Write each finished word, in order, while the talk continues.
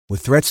With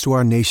threats to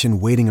our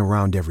nation waiting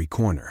around every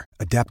corner,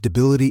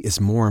 adaptability is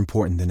more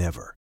important than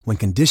ever. When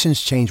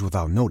conditions change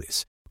without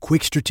notice,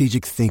 quick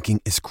strategic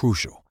thinking is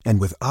crucial.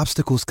 And with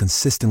obstacles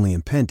consistently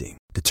impending,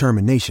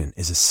 determination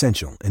is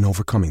essential in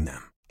overcoming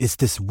them. It's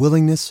this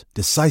willingness,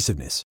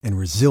 decisiveness, and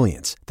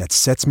resilience that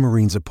sets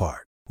Marines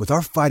apart. With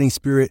our fighting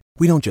spirit,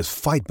 we don't just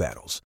fight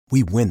battles,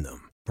 we win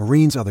them.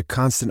 Marines are the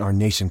constant our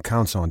nation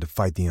counts on to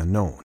fight the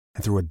unknown.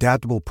 And through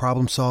adaptable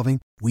problem solving,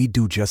 we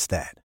do just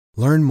that.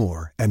 Learn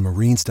more at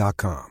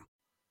marines.com.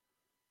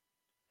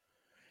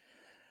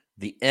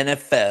 The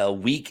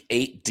NFL Week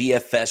 8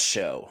 DFS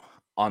show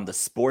on the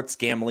Sports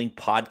Gambling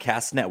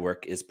Podcast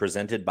Network is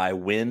presented by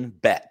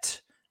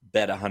WynnBET.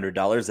 Bet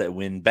 $100 at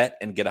WynnBET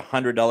and get a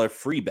 $100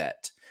 free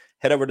bet.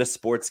 Head over to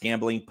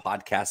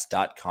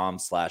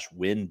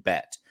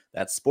sportsgamblingpodcast.com/WynnBET.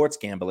 That's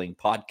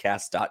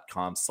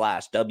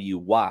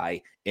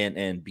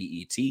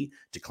sportsgamblingpodcast.com/WYNNBET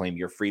to claim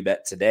your free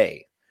bet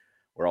today.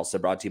 We're also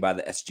brought to you by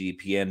the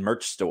SGPN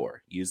merch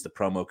store. Use the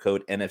promo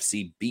code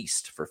NFC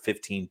Beast for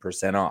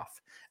 15%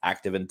 off.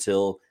 Active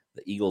until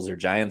the Eagles or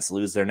Giants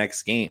lose their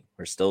next game.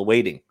 We're still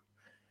waiting.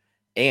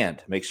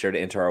 And make sure to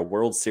enter our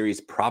World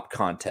Series prop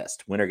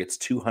contest. Winner gets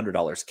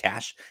 $200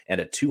 cash and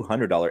a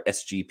 $200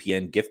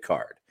 SGPN gift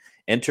card.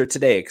 Enter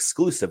today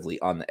exclusively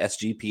on the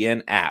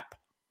SGPN app.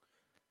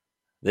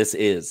 This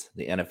is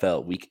the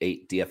NFL Week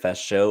 8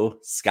 DFS show.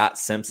 Scott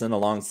Simpson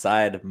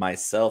alongside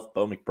myself,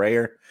 Bo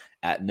McBrayer,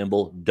 at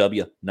Nimble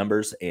W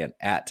Numbers and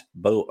at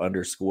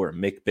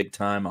Bo_Mick Big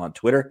Time on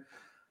Twitter.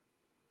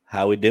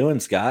 How we doing,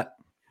 Scott?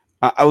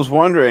 I was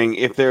wondering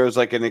if there was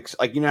like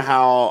you know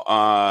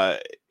how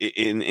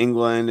in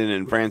England and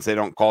in France they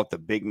don't call it the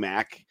Big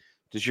Mac.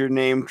 Does your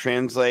name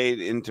translate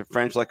into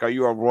French? Like, are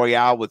you a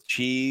Royale with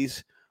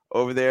cheese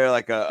over there,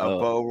 like a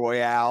Beau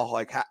Royale?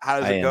 Like, how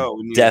does it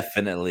go?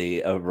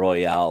 Definitely a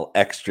Royale,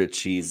 extra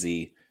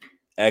cheesy,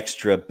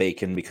 extra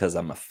bacon because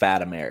I'm a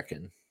fat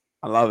American.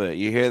 I love it.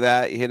 You hear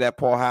that? You hear that,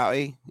 Paul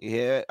Howdy? You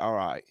hear it? All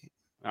right.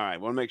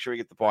 Want to make sure we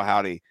get the Paul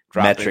Howdy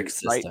metric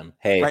system.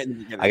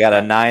 I got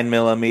a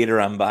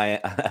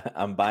 9mm.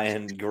 I'm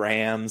buying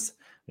grams.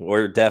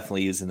 We're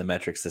definitely using the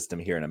metric system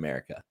here in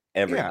America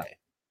every day.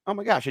 Oh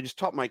my gosh, I just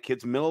taught my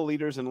kids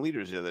milliliters and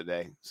liters the other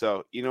day.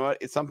 So you know what?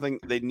 It's something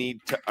they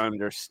need to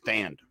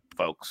understand,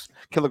 folks.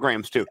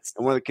 Kilograms too.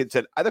 And one of the kids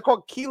said, "Are they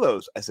called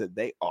kilos?" I said,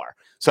 "They are."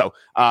 So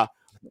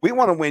we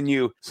want to win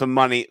you some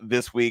money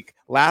this week.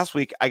 Last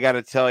week, I got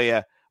to tell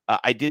you,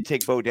 I did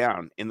take Bo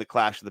down in the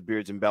clash of the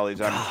beards and bellies.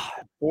 I'm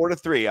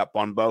 4-3 up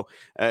on Bo,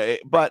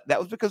 but that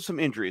was because of some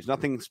injuries.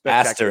 Nothing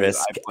spectacular.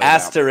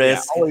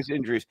 Asterisk. Yeah, always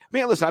injuries.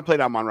 Man, listen, I played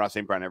Amon-Ra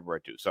St. Brown everywhere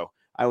too, so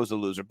I was a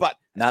loser. But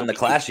not in the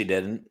clash, you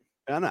didn't.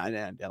 No,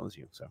 that was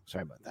you. So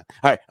sorry about that.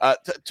 All right,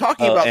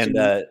 talking about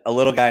a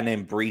little guy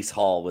named Breece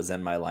Hall was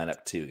in my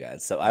lineup too,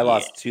 guys. So I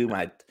lost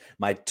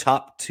my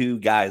top two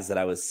guys that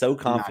I was so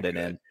confident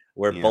in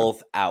were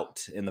both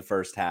out in the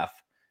first half.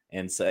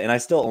 And I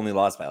still only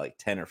lost by like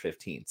 10 or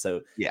 15.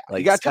 So like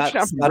you got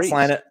Scott's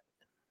lineup.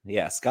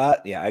 Yeah, Scott.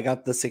 Yeah, I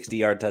got the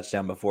 60-yard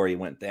touchdown before he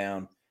went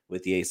down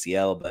with the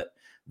ACL, but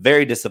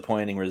very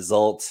disappointing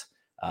result.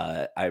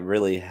 I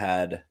really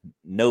had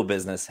no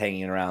business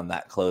hanging around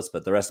that close,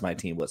 but the rest of my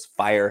team was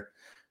fire.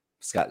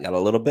 Scott got a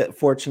little bit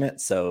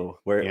fortunate, so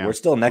we're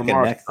still neck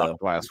and neck though.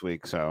 Last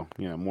week, so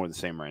more the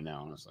same right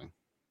now, honestly.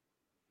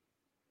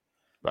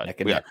 But neck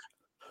and neck.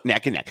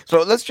 Neck and neck.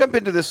 So let's jump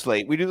into this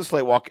slate. We do the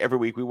slate walk every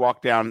week. We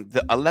walk down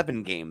the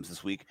 11 games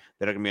this week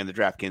that are going to be on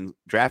the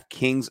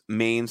DraftKings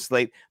main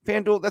slate.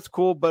 FanDuel, that's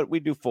cool, but we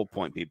do full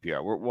point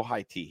PPR. We'll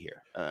high T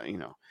here.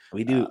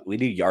 We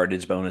do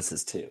yardage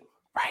bonuses too.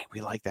 Right.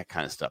 We like that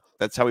kind of stuff.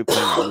 That's how we play.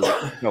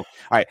 All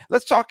right.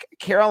 Let's talk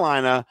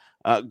Carolina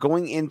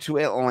going into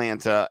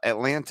Atlanta.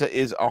 Atlanta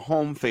is a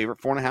home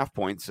favorite, 4.5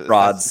 points.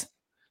 Rods.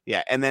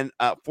 And then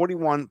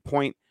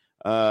 41-point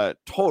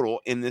total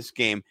in this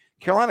game.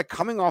 Carolina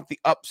coming off the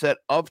upset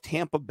of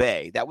Tampa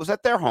Bay. That was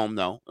at their home,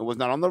 though. It was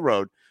not on the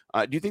road.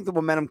 Do you think the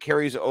momentum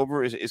carries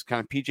over? Is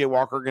kind of PJ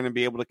Walker going to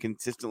be able to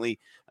consistently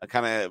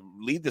kind of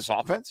lead this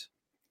offense?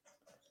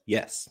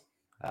 Yes.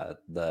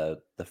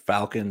 The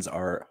Falcons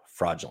are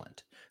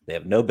fraudulent. They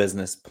have no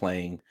business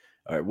playing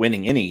or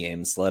winning any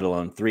games, let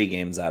alone 3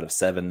 games out of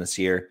 7 this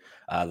year.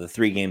 The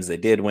 3 games they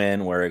did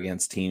win were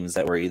against teams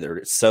that were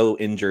either so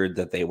injured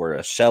that they were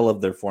a shell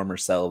of their former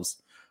selves,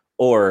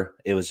 or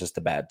it was just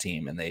a bad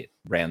team and they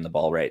ran the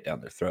ball right down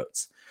their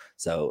throats.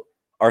 So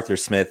Arthur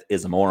Smith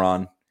is a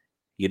moron.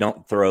 You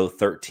don't throw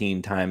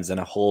 13 times in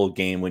a whole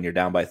game when you're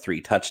down by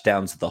 3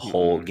 touchdowns the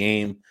whole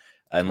game,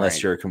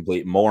 unless you're a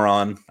complete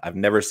moron. I've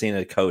never seen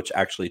a coach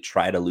actually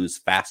try to lose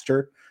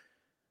faster,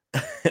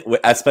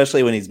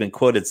 especially when he's been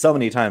quoted so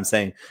many times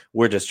saying,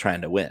 "We're just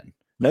trying to win."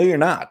 No, you're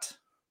not.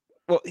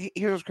 Well,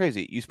 here's what's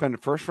crazy. You spend a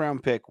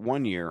first-round pick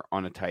 1 year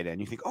on a tight end.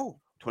 You think,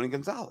 Tony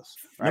Gonzalez.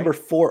 Right? Number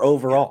 4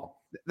 overall.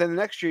 Then the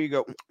next year you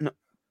go, no,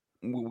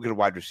 we'll get a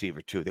wide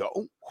receiver too. They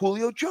go,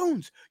 Julio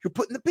Jones, you're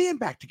putting the band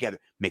back together.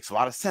 Makes a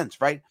lot of sense,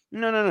 right?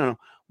 No.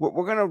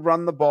 We're going to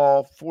run the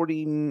ball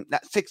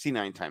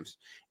 69 times.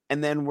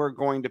 and then we're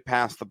going to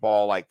pass the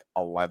ball like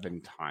 11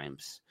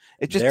 times.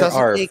 It just There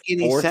doesn't are make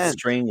any fourth sense.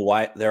 string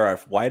there are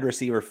wide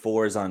receiver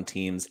 4s on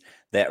teams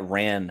that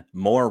ran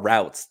more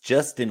routes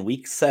just in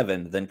week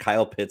 7 than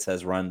Kyle Pitts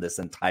has run this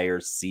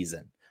entire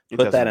season.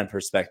 Put that in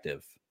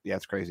perspective. Yeah,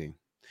 it's crazy.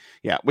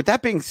 Yeah. With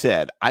that being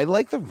said, I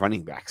like the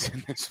running backs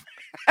in this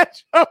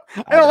matchup.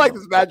 I don't like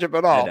this matchup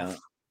at all. I don't.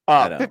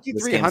 5,300.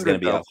 This game's going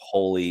to be a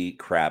holy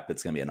crap.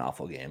 It's going to be an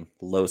awful game.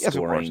 Low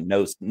scoring,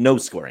 no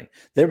scoring.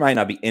 There might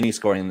not be any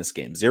scoring in this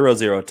game.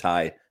 0-0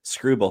 tie.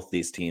 Screw both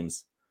these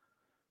teams.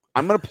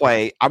 I'm gonna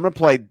play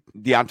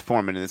Deonta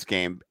Foreman in this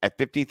game at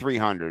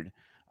 5,300.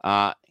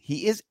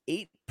 He is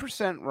 8%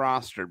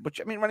 rostered,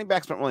 which I mean, running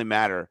backs don't really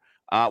matter.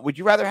 Would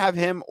you rather have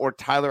him or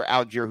Tyler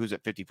Algier, who's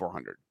at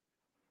 5,400?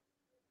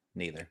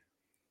 Neither.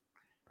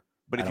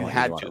 But if you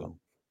had to,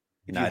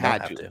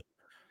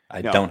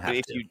 I don't have to.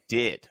 If you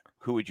did,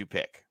 who would you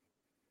pick?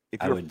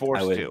 If you were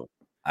forced to,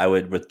 I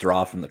would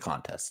withdraw from the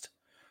contest.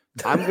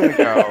 I'm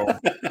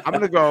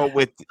gonna go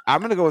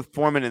with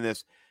Foreman in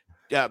this.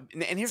 And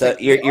here's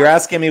you're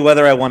asking me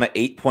whether I want an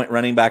 8-point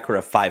running back or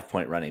a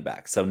 5-point running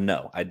back. So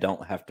no, I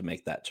don't have to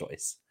make that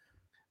choice.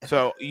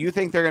 So you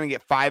think they're going to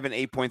get 5 and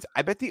 8 points?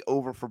 I bet the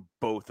over for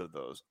both of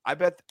those. I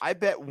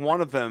bet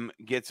one of them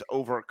gets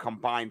over a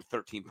combined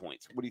 13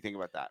 points. What do you think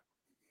about that?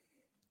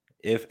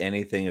 If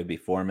anything, it would be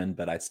Foreman,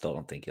 but I still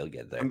don't think he'll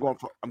get there. I'm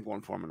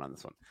going Foreman on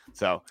this one.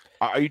 So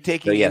are you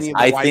taking? So yes,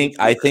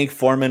 I think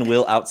Foreman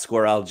will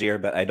outscore Algier,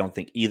 but I don't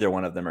think either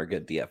one of them are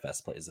good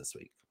DFS plays this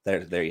week.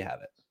 There you have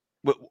it.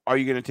 Are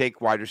you going to take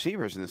wide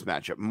receivers in this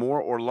matchup, Moore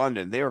or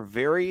London? They are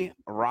very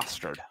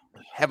rostered,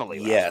 heavily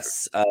rostered.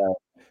 Yes.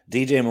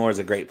 DJ Moore is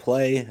a great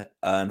play.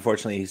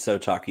 Unfortunately, he's so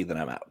chalky that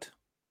I'm out.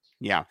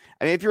 Yeah.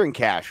 I mean, if you're in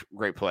cash,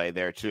 great play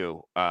there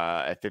too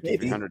at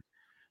 5,300.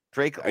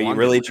 Drake, are you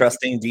really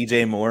trusting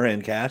DJ Moore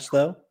in cash,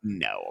 though?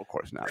 No, of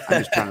course not.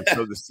 I'm just trying to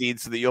sow the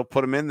seeds so that you'll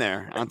put him in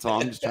there. That's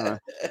all. I'm just trying to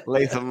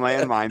lay some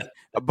landmines.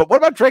 But what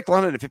about Drake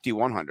London at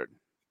 5,100?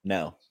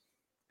 No.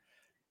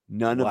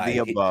 None of the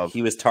above.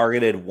 He was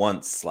targeted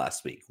once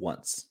last week,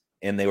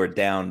 and they were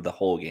down the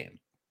whole game.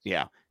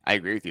 Yeah, I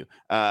agree with you.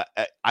 I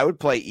would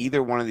play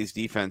either one of these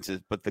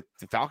defenses, but the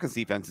Falcons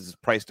defense is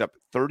priced up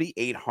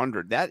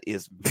 3,800. That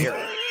is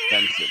very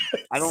expensive.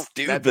 I don't.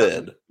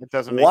 Stupid. It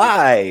doesn't. Make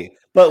why?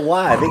 But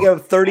why? They gave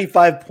up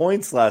 35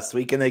 points last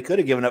week, and they could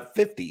have given up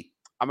 50.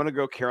 I'm going to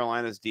go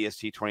Carolina's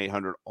DST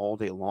 2,800 all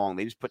day long.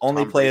 They just put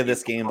only play of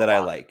this game that I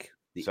like.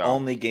 The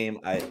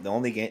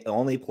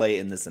only play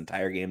in this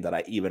entire game that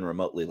I even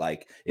remotely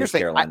like is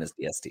Carolina's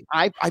DST.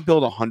 I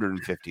build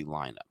 150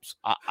 lineups.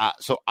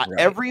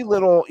 Every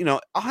little,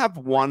 I'll have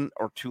 1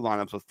 or 2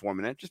 lineups with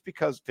Foreman just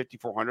because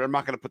 5,400. I'm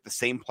not going to put the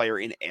same player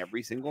in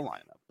every single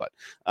lineup. But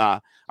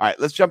all right,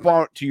 let's jump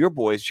on to your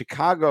boys.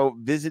 Chicago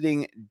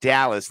visiting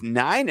Dallas,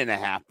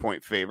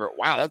 9.5-point favorite.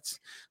 Wow, that's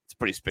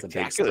pretty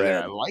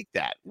spectacular. I like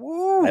that.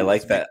 Woo, I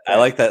like that. I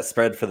like that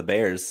spread for the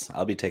Bears.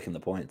 I'll be taking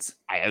the points.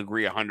 I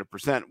agree 100%.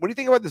 What do you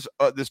think about this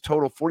this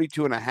total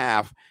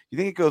 42.5? You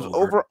think it goes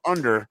over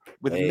under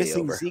with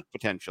missing Zeke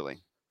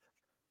potentially?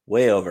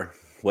 Way over.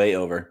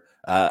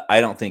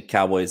 I don't think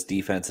Cowboys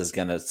defense is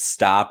going to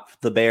stop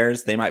the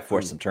Bears. They might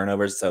force some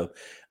turnovers. So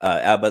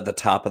at the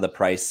top of the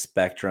price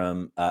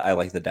spectrum, I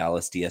like the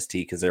Dallas DST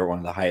because they're one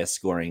of the highest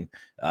scoring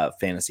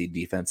fantasy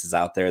defenses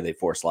out there. They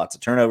force lots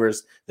of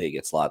turnovers. They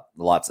get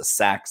lots of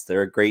sacks.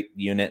 They're a great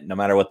unit no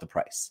matter what the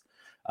price.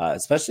 But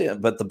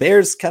the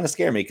Bears kind of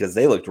scare me because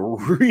they looked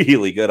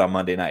really good on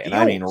Monday night. And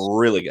I mean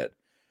really good.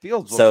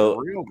 Fields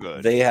looked real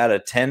good. They had a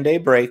 10-day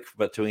break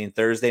between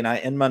Thursday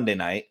night and Monday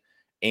night.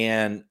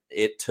 And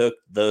it took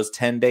those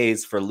 10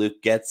 days for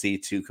Luke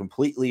Getsy to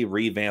completely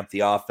revamp the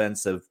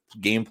offensive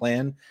game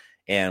plan.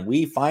 And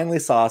we finally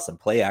saw some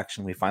play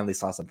action. We finally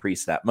saw some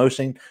pre-snap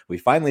motion. We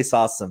finally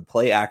saw some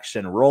play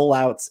action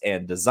rollouts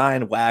and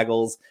design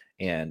waggles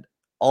and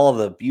all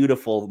the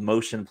beautiful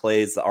motion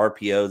plays, the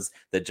RPOs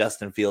that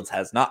Justin Fields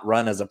has not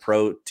run as a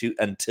pro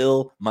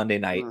until Monday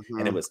night.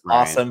 And it was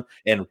awesome.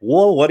 And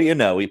whoa, what do you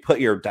know? We put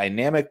your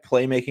dynamic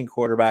playmaking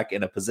quarterback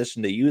in a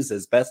position to use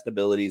his best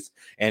abilities,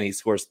 and he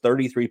scores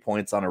 33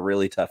 points on a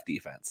really tough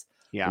defense.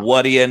 Yeah.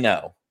 What do you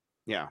know?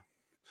 Yeah.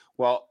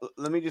 Well,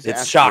 let me just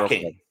It's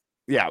shocking.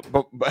 Yeah.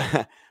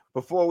 But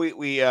before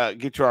we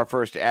get to our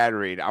first ad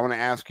read, I want to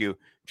ask you,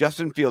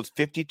 Justin Fields,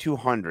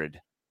 5,200.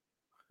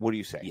 What do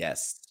you say?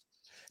 Yes.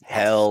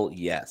 Hell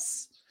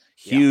yes.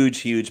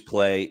 Huge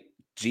play.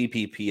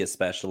 GPP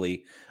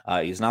especially.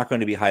 He's not going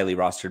to be highly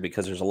rostered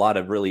because there's a lot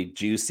of really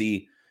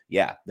juicy.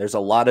 Yeah, there's a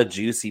lot of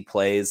juicy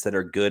plays that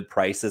are good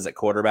prices at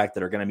quarterback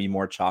that are going to be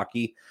more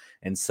chalky.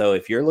 And so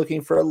if you're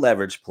looking for a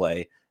leverage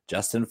play,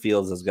 Justin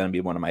Fields is going to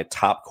be one of my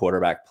top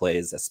quarterback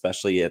plays,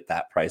 especially at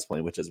that price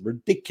point, which is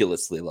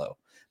ridiculously low.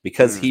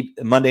 Because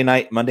Monday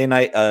night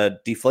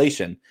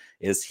deflation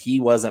is he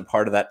wasn't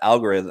part of that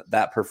algorithm.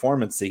 That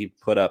performance that he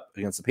put up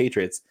against the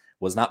Patriots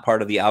was not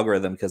part of the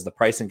algorithm because the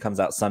pricing comes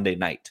out Sunday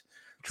night.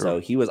 True. So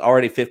he was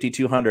already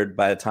 5,200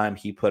 by the time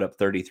he put up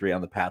 33 on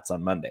the Pats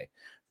on Monday.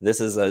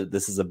 This is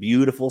a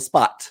beautiful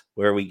spot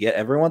where we get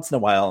every once in a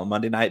while a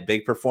Monday night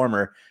big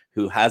performer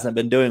who hasn't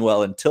been doing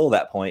well until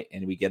that point,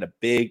 and we get a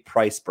big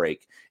price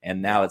break.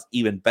 And now it's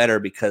even better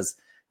because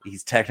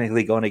he's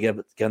technically going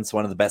against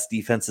one of the best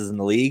defenses in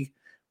the league,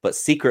 but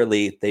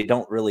secretly they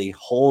don't really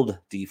hold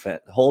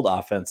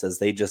offenses.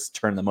 They just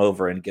turn them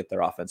over and get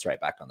their offense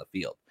right back on the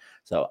field.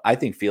 So I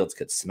think Fields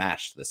could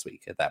smash this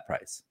week at that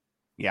price.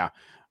 Yeah.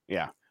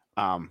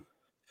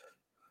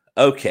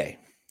 Okay.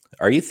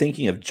 Are you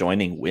thinking of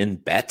joining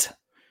WinBet?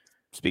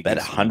 Bet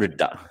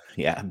 $100.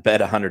 Yeah,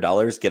 bet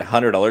 $100. Get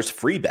 $100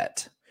 free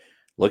bet.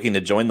 Looking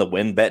to join the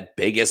WinBet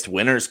Biggest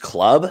Winners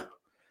Club?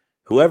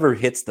 Whoever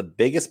hits the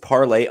biggest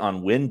parlay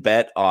on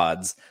WinBet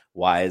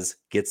odds-wise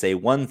gets a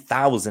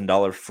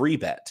 $1,000 free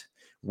bet.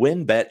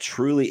 WinBet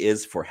truly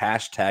is for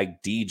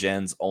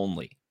 #DGens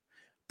only.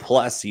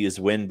 Plus, use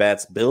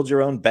WinBet's Build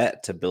Your Own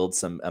Bet to build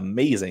some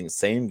amazing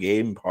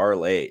same-game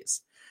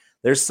parlays.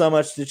 There's so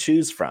much to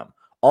choose from.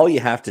 All you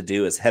have to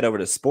do is head over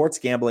to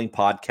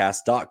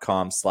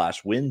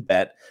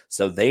sportsgamblingpodcast.com/winbet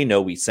so they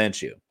know we sent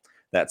you.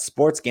 That's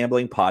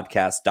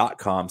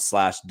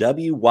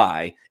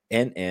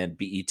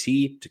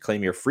sportsgamblingpodcast.com/WYNNBET to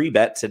claim your free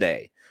bet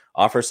today.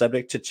 Offer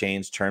subject to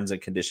change, terms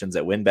and conditions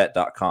at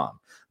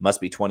winbet.com.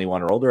 Must be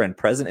 21 or older and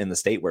present in the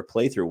state where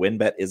playthrough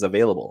WinBet is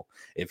available.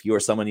 If you or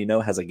someone you know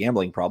has a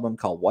gambling problem,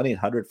 call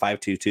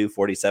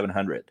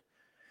 1-800-522-4700.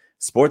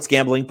 Sports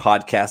Gambling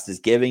Podcast is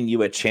giving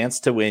you a chance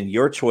to win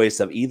your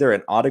choice of either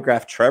an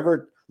autographed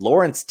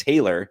Lawrence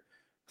Taylor,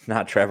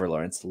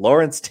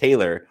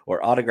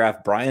 or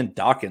autographed Brian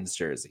Dawkins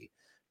jersey.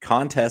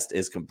 Contest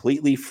is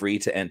completely free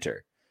to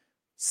enter.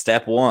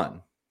 Step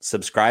 1,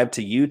 subscribe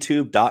to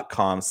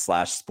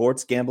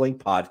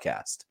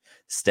youtube.com/sportsgamblingpodcast.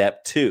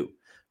 Step 2,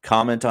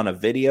 comment on a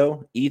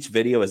video. Each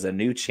video is a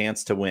new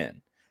chance to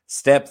win.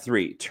 Step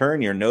 3,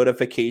 turn your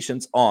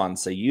notifications on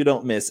so you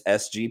don't miss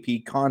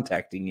SGP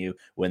contacting you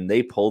when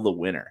they pull the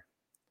winner.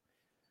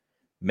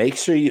 Make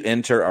sure you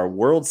enter our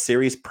World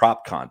Series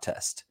prop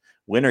contest.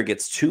 Winner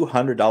gets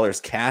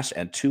 $200 cash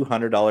and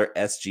 $200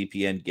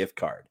 SGPN gift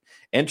card.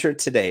 Enter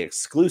today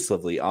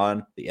exclusively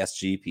on the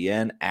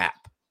SGPN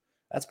app.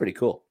 That's pretty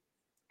cool.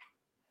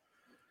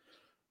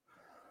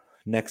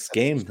 Next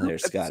game there,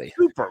 Scotty.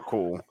 Super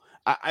cool.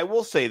 I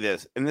will say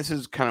this, and this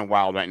is kind of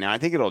wild right now. I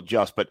think it'll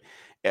adjust, but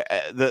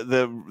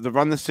the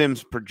Run the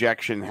Sims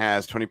projection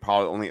has Tony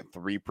Pollard only at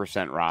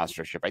 3%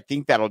 rostership. I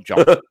think that'll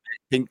jump. I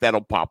think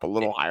that'll pop a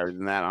little higher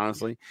than that,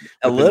 honestly.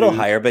 A little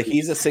higher, but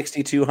he's at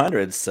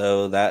 6,200,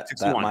 so that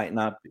might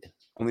not be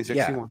only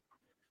 61. Yeah.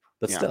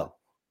 But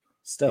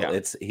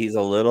still, he's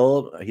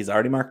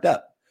already marked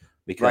up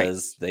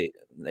because they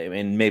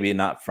mean, maybe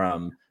not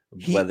from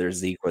whether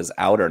Zeke was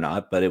out or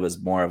not, but it was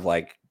more of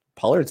like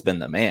Pollard's been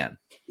the man.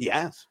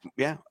 Yes,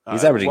 yeah.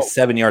 He's averaging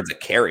 7 yards a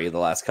carry the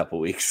last couple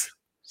weeks.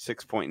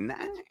 6.9.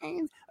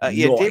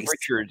 Dave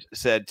Richards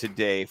said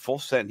today, full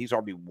set, he's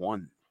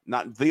RB1,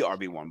 not the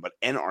RB1, but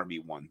an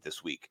RB1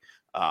 this week.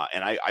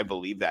 And I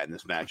believe that in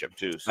this matchup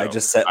too. So I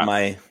just set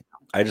my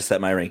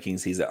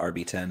rankings. He's at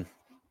RB10.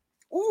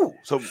 Ooh,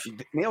 so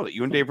nailed it.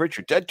 You and Dave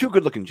Richards, two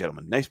good-looking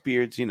gentlemen, nice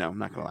beards. I'm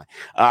not gonna lie.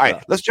 All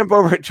right, let's jump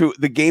over to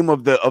the game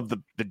of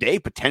the day.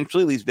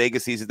 Potentially, at least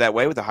Vegas sees it that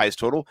way with the highest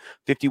total,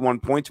 51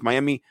 points.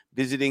 Miami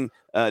visiting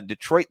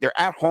Detroit. They're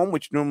at home,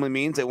 which normally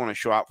means they want to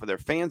show out for their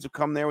fans who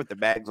come there with their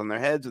bags on their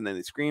heads, and then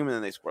they scream, and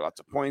then they score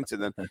lots of points,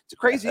 and then it's a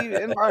crazy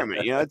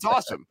environment. It's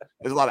awesome.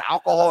 There's a lot of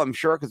alcohol, I'm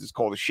sure, because it's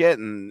cold as shit,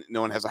 and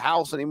no one has a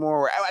house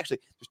anymore. Actually,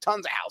 there's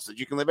tons of houses.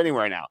 You can live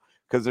anywhere now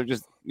because they're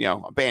just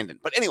abandoned.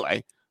 But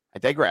anyway, I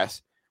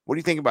digress. What do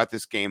you think about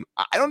this game?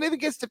 I don't think it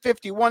gets to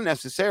 51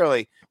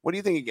 necessarily. What do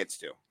you think it gets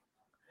to?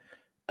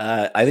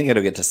 I think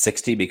it'll get to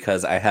 60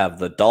 because I have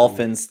the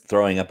Dolphins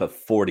throwing up a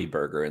 40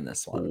 burger in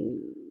this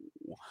one.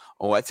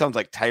 Oh, that sounds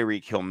like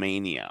Tyreek Hill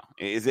mania.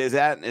 Is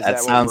that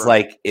sounds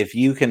like if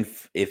you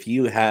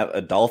have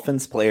a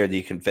Dolphins player that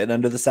you can fit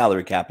under the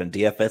salary cap in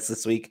DFS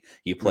this week,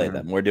 you play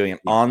them. We're doing an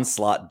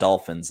onslaught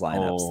Dolphins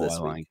lineups this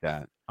week. I like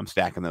that. I'm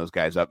stacking those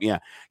guys up. Yeah.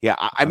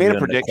 I made a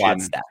prediction.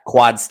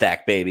 Quad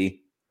stack, baby.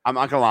 I'm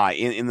not gonna lie.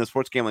 In the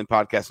Sports Gambling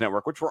Podcast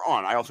Network, which we're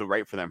on, I also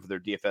write for them for their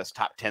DFS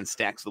top 10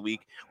 stacks of the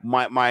week.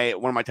 One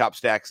of my top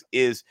stacks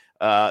is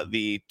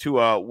the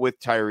Tua with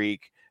Tyreek,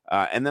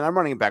 and then I'm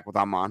running it back with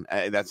Amon.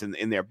 That's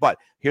in there. But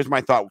here's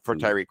my thought for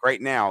Tyreek. Right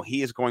now,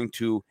 he is going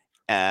to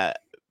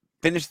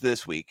finish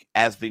this week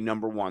as the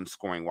number 1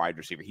 scoring wide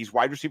receiver. He's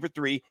wide receiver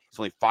 3. He's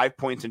only 5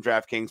 points in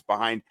DraftKings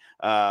behind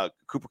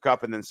Cooper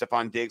Kupp and then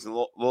Stephon Diggs, and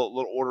a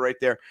little order right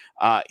there.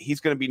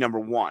 He's going to be number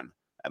 1.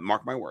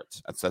 Mark my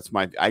words. That's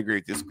my. I agree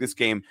with this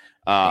game.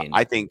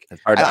 I think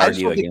it's hard to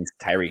argue against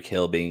Tyreek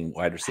Hill being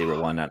wide receiver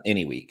 1 on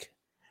any week,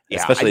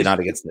 especially not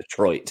against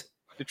Detroit.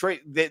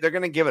 They're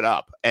going to give it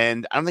up,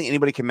 and I don't think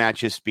anybody can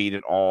match his speed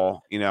at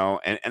all.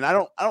 And I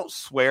don't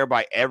swear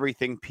by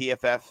everything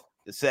PFF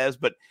says,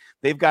 but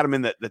they've got him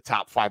in the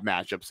top 5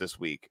 matchups this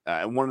week,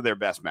 and one of their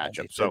best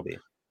matchups. So.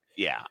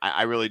 Yeah,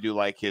 I really do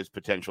like his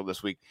potential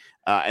this week.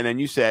 And then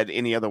you said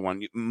any other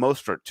one,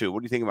 Mostert too. What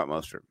do you think about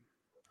Mostert?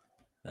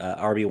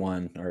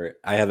 RB1, or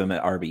I have him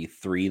at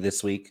RB3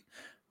 this week,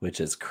 which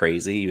is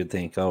crazy. You would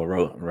think,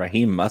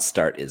 Raheem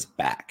Mostert is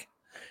back.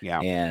 Yeah.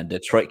 And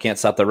Detroit can't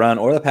stop the run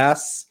or the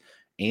pass.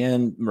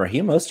 And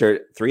Raheem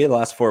Mostert, 3 of the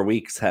last 4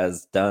 weeks,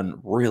 has done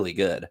really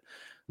good.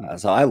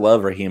 So I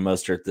love Raheem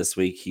Mostert this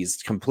week. He's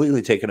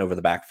completely taken over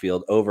the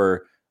backfield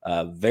over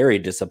very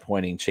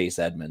disappointing Chase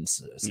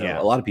Edmonds. So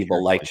a lot of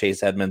people like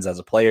Chase Edmonds as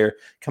a player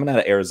coming out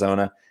of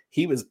Arizona.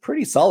 He was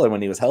pretty solid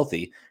when he was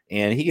healthy,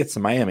 and he gets to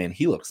Miami and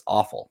he looks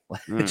awful.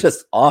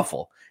 Just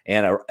awful.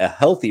 And a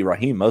healthy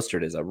Raheem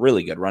Mostert is a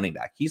really good running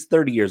back. He's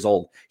 30 years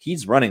old.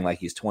 He's running like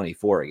he's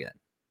 24 again.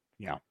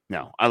 Yeah,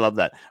 no, I love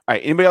that. All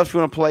right, anybody else you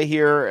want to play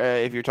here?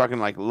 If you're talking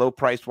like low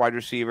priced wide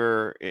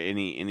receiver,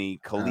 any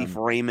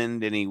Khalif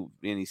Raymond,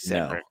 any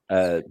Cedric?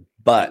 No,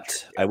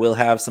 but I will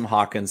have some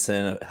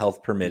Hawkinson,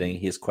 health permitting.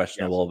 He's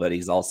questionable, but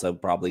he's also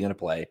probably going to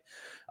play.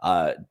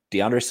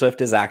 DeAndre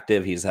Swift is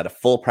active. He's had a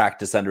full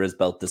practice under his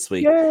belt this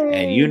week. Yay!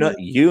 And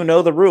you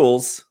know the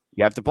rules.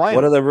 You have to play.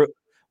 What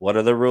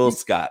are the rules,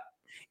 Scott?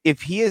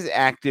 If he is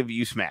active,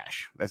 you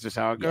smash. That's just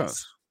how it goes.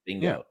 Yes.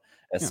 Bingo. Yeah.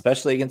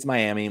 Especially against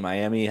Miami.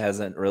 Miami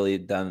hasn't really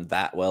done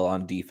that well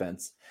on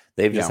defense.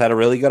 They've just had a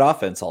really good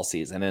offense all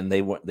season, and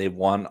they've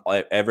won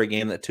every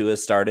game that Tua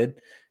started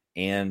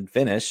and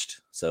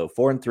finished. So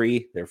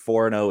 4-3, they're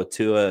 4-0 with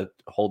Tua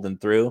holding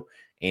through,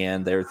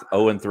 and they're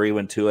 0-3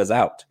 when Tua's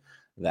out.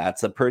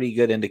 That's a pretty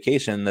good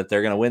indication that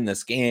they're going to win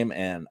this game,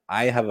 and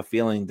I have a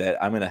feeling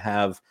that I'm going to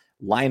have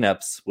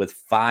lineups with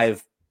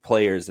 5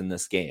 players in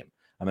this game.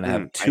 I'm going to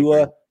have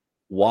Tua,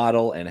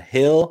 Waddle, and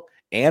Hill,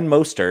 and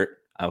Mostert.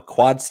 A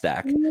quad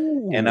stack,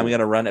 and I'm going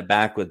to run it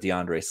back with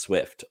DeAndre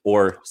Swift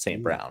or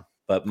St. Brown,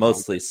 but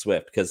mostly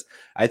Swift, because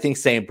I think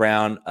St.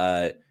 Brown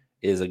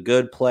is a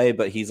good play,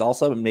 but he's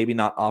also maybe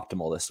not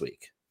optimal this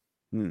week.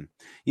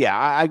 Yeah,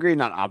 I agree,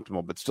 not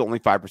optimal, but still only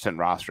 5%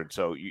 rostered,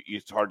 so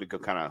it's hard to go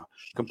kind of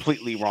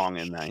completely wrong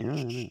in that.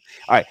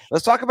 All right,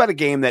 let's talk about a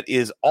game that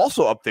is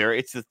also up there.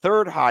 It's the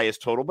 3rd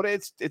highest total, but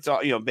it's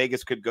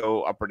Vegas could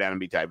go up or down and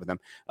be tied with them.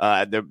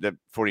 They're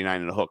 49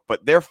 and a hook,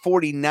 but they're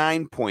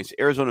 49 points.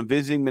 Arizona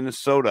visiting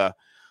Minnesota.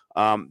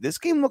 This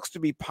game looks to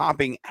be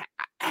popping.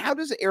 How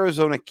does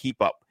Arizona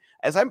keep up?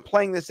 As I'm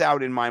playing this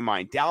out in my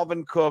mind,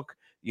 Dalvin Cook,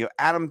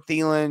 Adam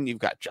Thielen, you've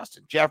got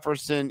Justin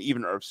Jefferson,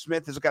 even Irv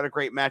Smith has got a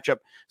great matchup.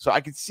 So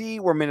I can see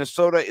where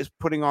Minnesota is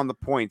putting on the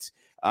points.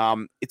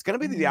 It's going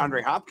to be the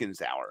DeAndre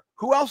Hopkins hour.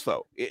 Who else,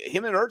 though?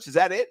 Him and Ertz, is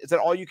that it? Is that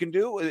all you can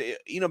do?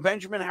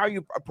 Benjamin, how are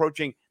you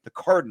approaching the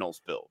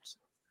Cardinals builds?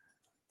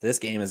 This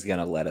game is going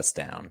to let us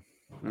down.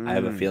 I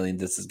have a feeling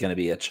this is going to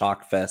be a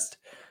chalk fest.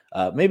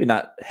 Maybe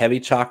not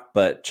heavy chalk,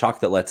 but chalk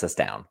that lets us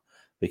down.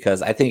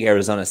 Because I think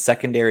Arizona's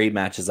secondary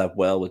matches up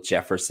well with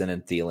Jefferson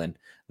and Thielen.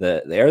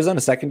 The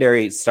Arizona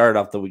secondary started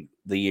off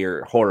the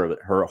year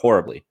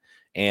horribly,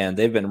 and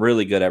they've been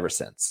really good ever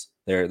since.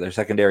 Their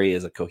secondary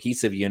is a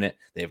cohesive unit.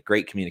 They have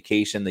great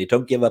communication. They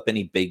don't give up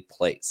any big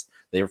plays.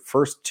 Their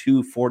first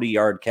 2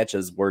 40-yard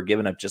catches were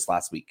given up just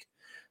last week.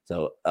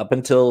 So up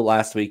until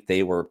last week,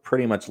 they were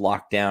pretty much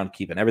locked down,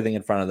 keeping everything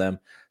in front of them.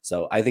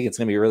 So I think it's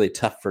going to be really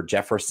tough for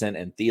Jefferson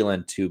and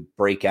Thielen to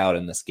break out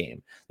in this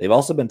game. They've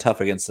also been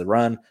tough against the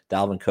run.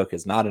 Dalvin Cook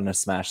is not in a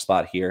smash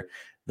spot here.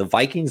 The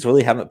Vikings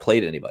really haven't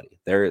played anybody.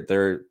 They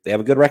have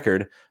a good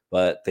record,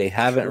 but they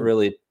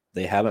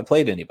haven't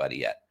played anybody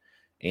yet.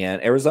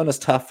 And Arizona's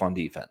tough on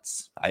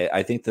defense.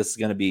 I think this is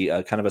going to be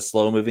a kind of a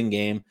slow-moving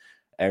game.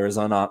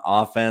 Arizona on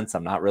offense,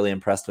 I'm not really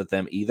impressed with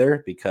them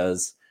either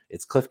because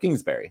it's Cliff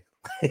Kingsbury.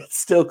 It's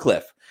still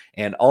Cliff.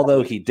 And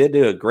although he did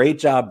do a great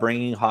job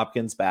bringing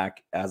Hopkins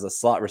back as a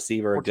slot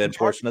receiver a good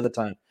portion of the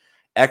time,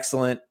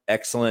 excellent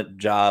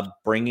job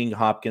bringing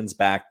Hopkins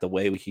back the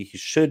way he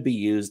should be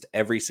used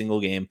every single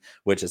game,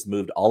 which has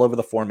moved all over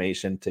the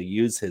formation to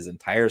use his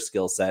entire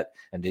skill set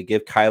and to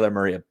give Kyler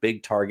Murray a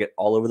big target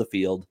all over the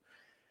field.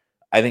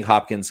 I think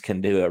Hopkins can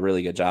do a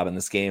really good job in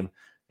this game.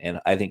 And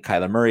I think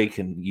Kyler Murray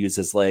can use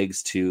his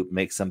legs to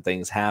make some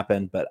things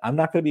happen, but I'm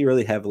not going to be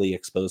really heavily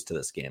exposed to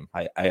this game.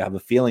 I have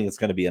a feeling it's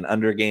going to be an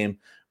under game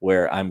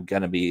where I'm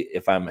going to be,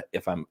 if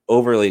I'm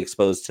overly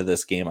exposed to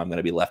this game, I'm going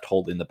to be left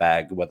holding the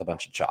bag with a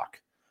bunch of chalk.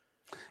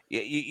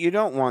 You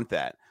don't want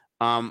that.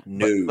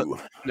 No.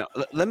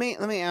 Let me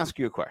ask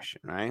you a question,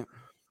 right?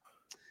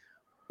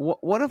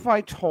 What if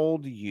I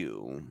told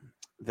you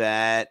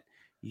that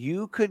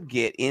you could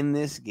get in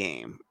this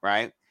game,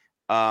 right?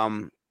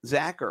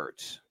 Zach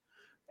Ertz.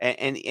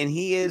 And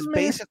he is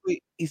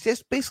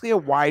basically a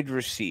wide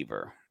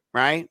receiver,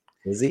 right?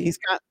 Is he? He's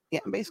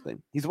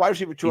a wide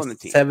receiver 2 on the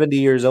team. 70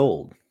 years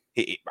old.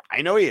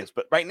 I know he is,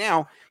 but right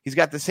now he's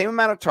got the same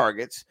amount of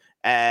targets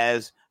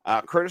as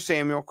Curtis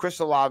Samuel, Chris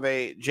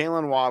Olave,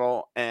 Jalen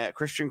Waddle,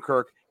 Christian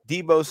Kirk,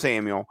 Debo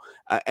Samuel,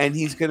 and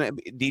he's gonna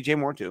DJ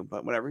Moore too,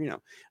 but whatever,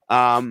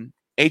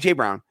 AJ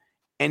Brown,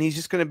 and he's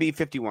just gonna be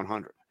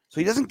 5,100.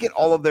 So he doesn't get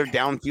all of their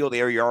downfield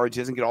air yards,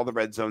 he doesn't get all the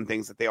red zone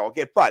things that they all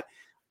get, but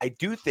I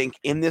do think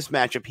in this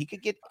matchup, he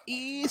could get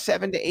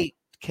 7 to 8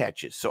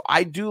 catches. So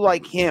I do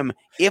like him.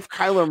 If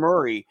Kyler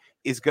Murray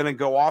is going to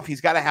go off, he's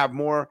got to have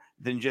more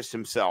than just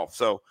himself.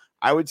 So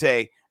I would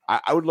say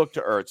I would look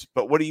to Ertz.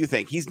 But what do you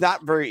think? He's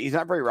not very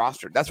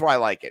rostered. That's why I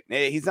like it.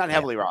 He's not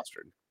heavily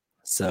rostered.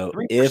 So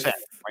 3%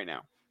 right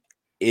now.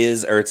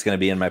 Is Ertz going to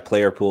be in my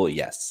player pool?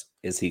 Yes.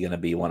 Is he going to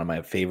be one of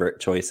my favorite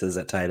choices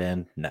at tight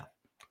end? No.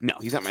 No,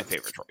 he's not my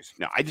favorite choice.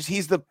 No,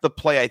 he's the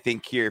play I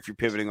think here if you're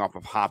pivoting off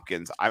of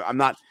Hopkins. I'm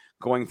not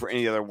going for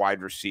any other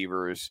wide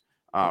receivers.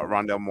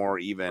 Rondell Moore,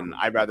 even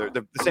I'd rather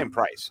the same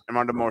price. And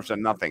Rondell Moore's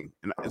done nothing,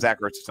 and Zach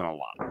Ertz has done a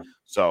lot.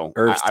 So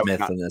Irv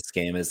Smith in this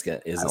game is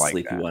a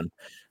sleepy one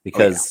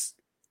because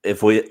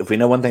if we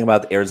know one thing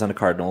about the Arizona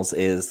Cardinals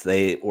is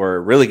they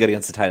were really good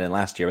against the tight end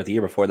last year, but the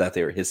year before that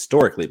they were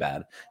historically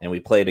bad, and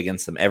we played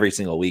against them every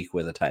single week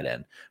with a tight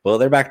end. Well,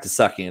 they're back to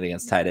sucking it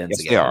against tight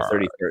ends again.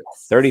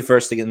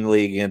 31st in the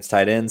league against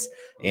tight ends,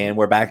 and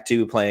we're back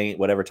to playing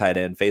whatever tight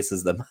end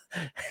faces them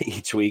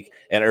each week.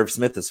 And Irv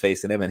Smith is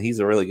facing him, and he's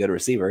a really good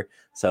receiver.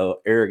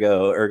 So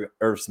ergo,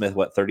 Irv Smith,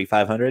 what,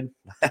 3,500?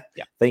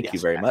 Thank you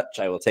very much.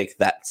 I will take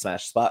that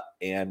smash spot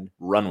and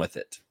run with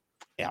it.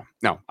 Yeah,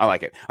 no, I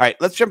like it. All right,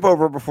 let's jump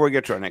over before we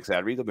get to our next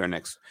ad read. It'll be our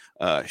next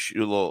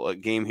little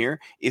game here.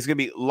 It's going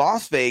to be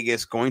Las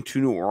Vegas going to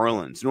New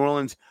Orleans. New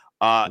Orleans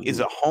is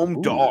a home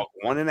dog,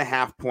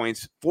 1.5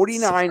 points,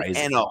 49 Surprising.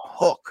 And a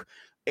hook.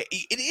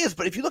 It is,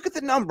 but if you look at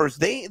the numbers,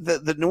 the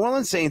New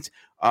Orleans Saints,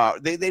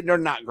 they're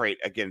not great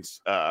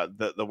against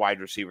the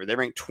wide receiver. They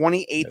rank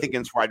 28th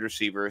against wide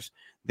receivers.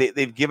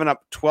 They've given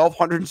up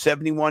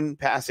 1,271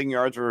 passing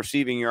yards or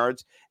receiving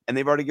yards, and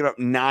they've already given up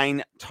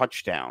 9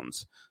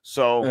 touchdowns.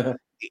 So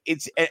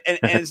it's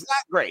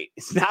not great.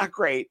 It's not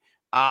great.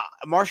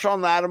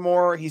 Marshawn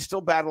Lattimore, he's still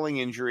battling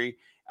injury.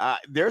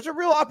 There's a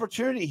real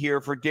opportunity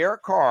here for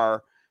Derek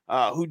Carr,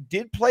 who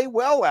did play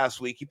well last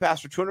week. He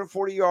passed for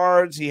 240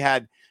 yards. He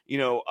had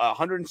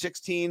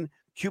 116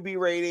 QB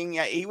rating.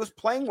 Yeah, he was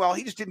playing well.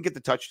 He just didn't get the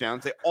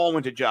touchdowns. They all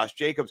went to Josh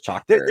Jacobs.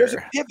 There's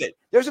a pivot.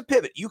 There's a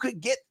pivot. You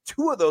could get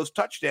 2 of those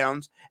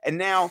touchdowns, and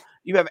now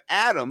you have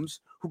Adams,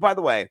 who, by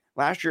the way,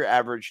 last year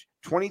averaged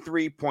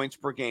 23 points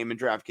per game in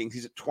DraftKings.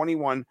 He's at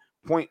 21.2.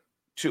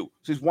 So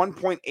he's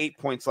 1.8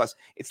 points less.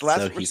 It's less.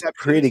 So he's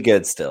pretty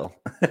good still.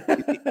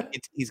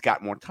 He's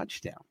got more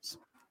touchdowns,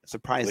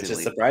 surprisingly. Which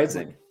is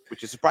surprising.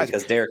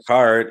 Because Derek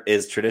Carr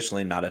is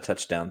traditionally not a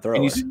touchdown thrower.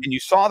 And you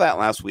saw that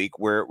last week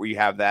where you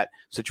have that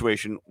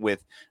situation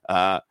with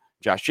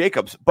Josh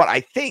Jacobs. But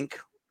I think,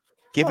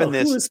 given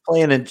this... Who's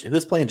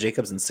playing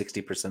Jacobs in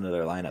 60% of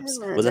their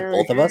lineups? Was it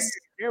both of us?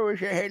 There was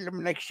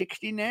like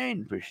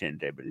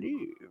 69%, I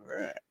believe.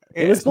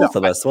 It was both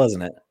of us,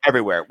 wasn't it?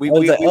 Everywhere.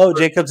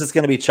 Jacobs is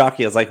going to be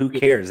chalky. I was like, who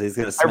cares? He's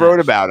going to smash. I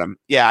wrote about him.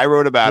 Yeah, I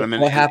wrote about him.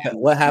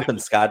 What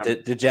happened, Scott?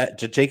 Did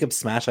Jacobs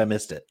smash? I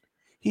missed it.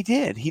 He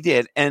did.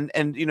 And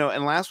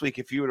last week,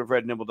 if you would have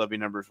read Nibble W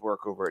Numbers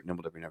work over at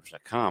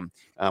nibblewnumbers.com,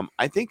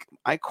 I think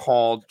I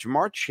called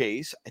Jamar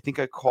Chase. I think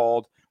I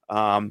called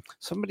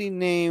somebody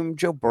named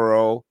Joe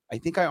Burrow. I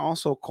think I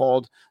also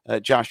called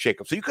Josh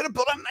Jacobs. So you could have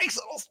built a nice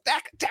little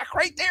stack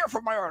right there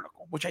for my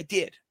article, which I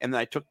did. And then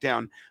I took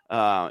down,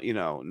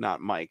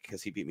 not Mike,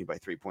 because he beat me by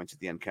 3 points at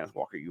the end. Kenneth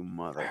Walker, you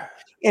mother.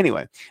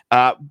 Anyway,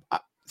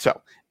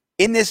 so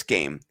in this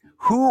game,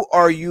 who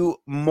are you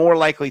more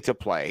likely to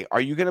play? Are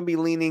you going to be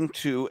leaning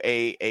to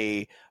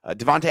a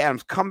Devontae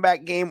Adams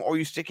comeback game, or are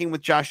you sticking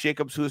with Josh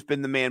Jacobs, who has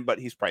been the man, but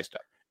he's priced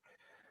up?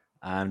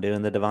 I'm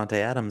doing the Devontae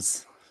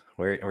Adams.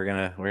 We're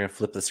gonna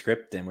flip the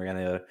script, and we're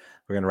gonna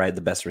ride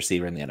the best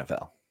receiver in the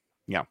NFL.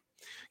 Yeah.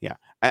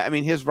 I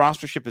mean, his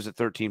rostership is at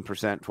 13%,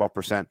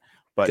 12%.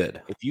 But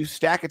good. If you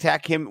stack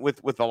attack him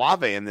with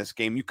Olave in this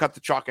game, you cut the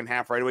chalk in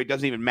half right away. It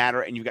doesn't even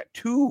matter, and you've got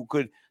 2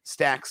 good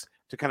stacks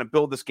to kind of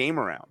build this game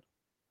around.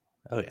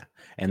 Oh, yeah.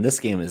 And this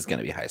game is going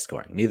to be high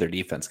scoring. Neither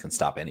defense can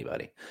stop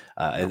anybody.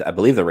 I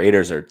believe the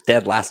Raiders are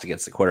dead last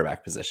against the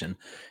quarterback position.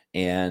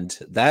 And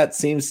that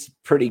seems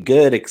pretty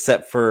good,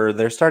 except for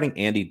they're starting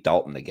Andy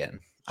Dalton again.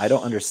 I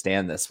don't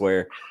understand this,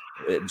 where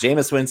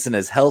Jameis Winston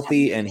is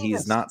healthy and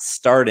he's not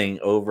starting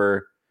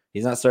over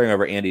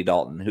Andy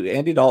Dalton, who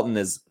Andy Dalton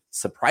is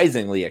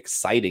surprisingly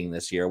exciting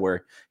this year,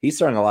 where he's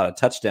throwing a lot of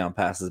touchdown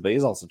passes, but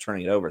he's also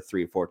turning it over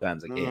 3 or 4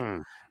 times a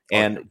game.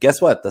 And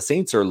guess what? The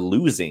Saints are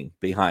losing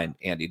behind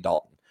Andy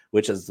Dalton,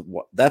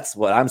 that's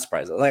what I'm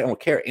surprised. I don't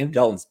care. Andy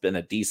Dalton's been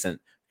a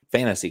decent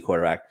fantasy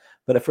quarterback,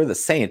 but if we're the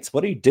Saints,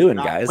 what are you doing,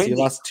 guys? You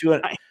lost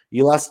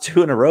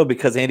 2 in a row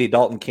because Andy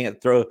Dalton can't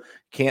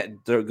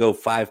go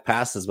 5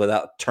 passes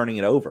without turning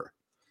it over.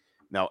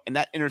 No, and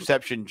that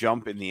interception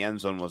jump in the end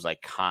zone was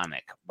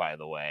iconic, by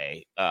the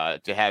way.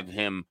 To have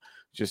him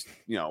just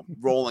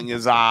rolling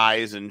his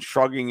eyes and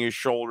shrugging his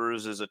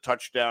shoulders as a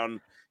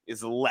touchdown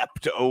is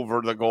leapt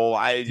over the goal.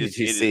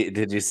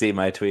 Did you see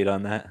my tweet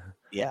on that?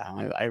 Yeah,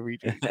 I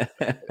retweeted.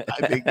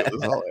 I think it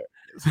was hilarious.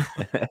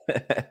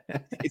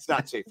 It's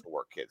not safe for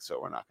work, kids, so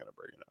we're not going to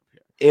bring it up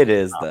here. It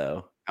is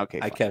though. Okay,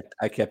 fine.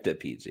 I kept it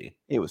PG.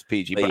 It was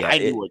PG, but yeah, I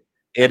knew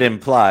it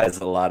implies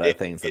a lot of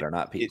things that are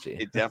not PG.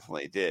 It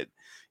definitely did.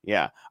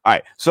 Yeah. All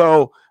right.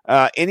 So,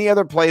 any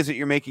other plays that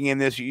you're making in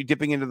this? Are you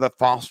dipping into the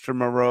Foster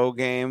Moreau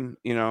game?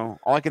 All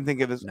I can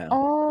think of is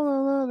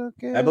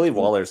I believe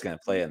Waller's going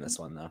to play in this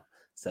one though.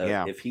 So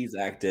if he's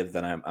active,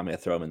 then I'm going to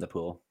throw him in the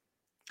pool.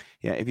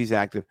 Yeah, if he's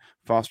active,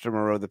 Foster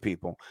Moreau, the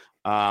people.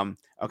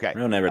 Okay.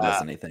 Moreau never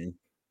does anything.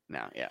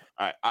 No, yeah.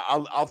 All right,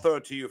 I'll throw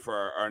it to you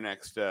for our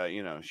next,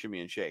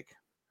 shimmy and shake.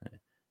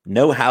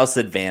 No House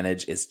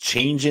Advantage is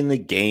changing the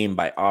game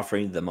by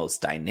offering the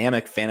most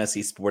dynamic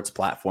fantasy sports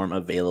platform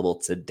available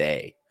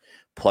today.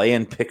 Play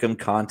and pick'em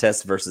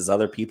contests versus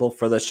other people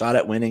for the shot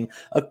at winning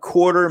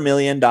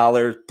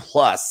 $250,000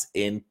 plus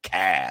in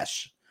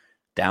cash.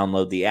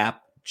 Download the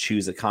app,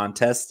 choose a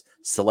contest,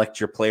 select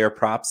your player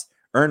props,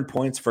 earn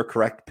points for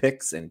correct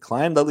picks, and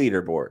climb the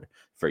leaderboard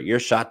for your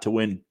shot to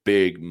win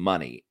big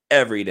money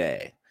every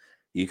day.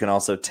 You can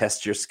also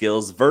test your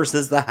skills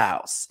versus the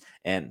house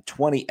and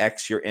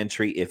 20x your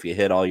entry if you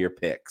hit all your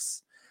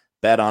picks.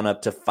 Bet on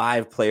up to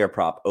 5 player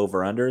prop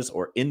over-unders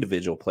or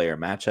individual player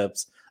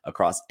matchups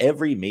across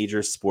every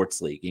major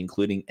sports league,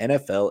 including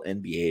NFL,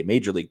 NBA,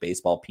 Major League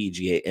Baseball,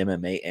 PGA,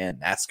 MMA,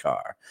 and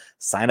NASCAR.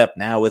 Sign up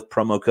now with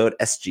promo code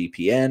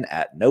SGPN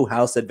at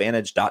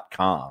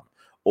nohouseadvantage.com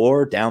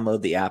or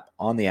download the app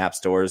on the app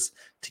stores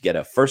to get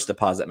a first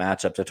deposit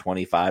match up to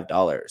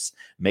 $25.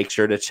 Make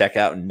sure to check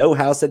out No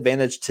House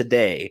Advantage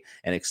today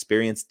and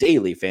experience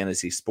daily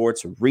fantasy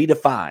sports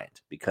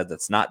redefined, because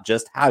it's not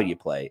just how you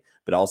play,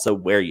 but also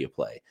where you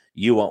play.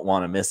 You won't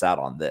want to miss out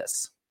on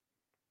this.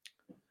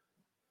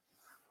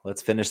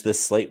 Let's finish this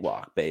slate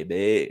walk,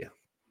 baby.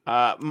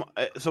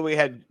 So we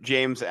had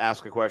James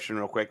ask a question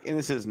real quick, and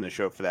this isn't a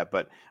show for that,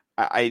 but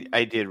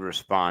I did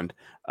respond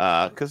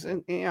because I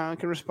can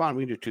respond.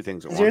 We do two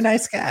things at once. You're a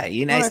nice guy.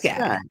 I'm a nice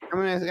guy.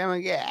 I'm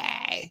a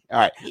guy. All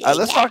right,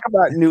 let's talk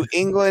about New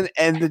England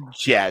and the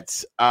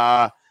Jets.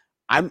 I'm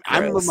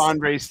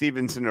Ramondre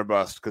Stevenson or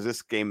bust because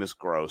this game is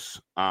gross.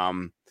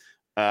 But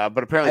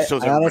apparently so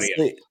is everybody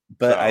else.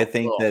 But I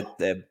think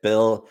that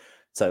Bill.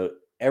 So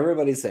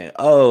everybody's saying,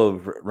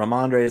 "Oh,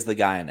 Ramondre is the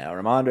guy now.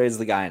 Ramondre is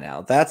the guy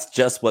now." That's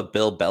just what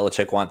Bill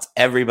Belichick wants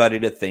everybody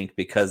to think,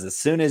 because as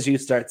soon as you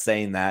start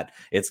saying that,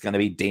 it's going to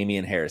be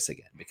Damian Harris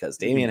again. Because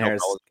Damian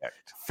Harris,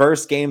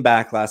 first game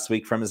back last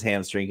week from his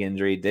hamstring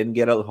injury, didn't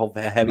get a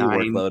heavy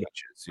workload.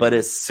 But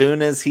as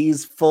soon as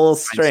he's full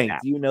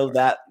strength,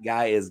 that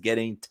guy is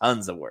getting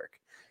tons of work.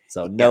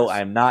 So no,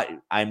 I'm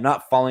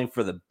not falling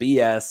for the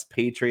BS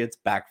Patriots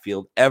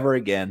backfield ever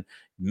again.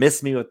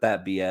 Miss me with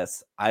that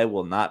BS. I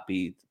will not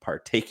be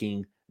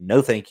partaking.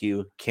 No, thank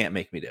you. Can't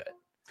make me do it.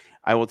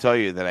 I will tell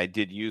you that I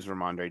did use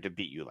Ramondre to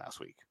beat you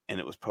last week, and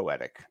it was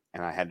poetic,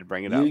 and I had to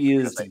bring it up. You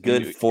used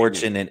good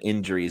fortune and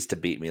injuries to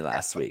beat me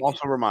last week.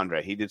 Also,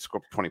 Ramondre, he did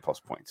score 20-plus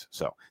points,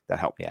 so that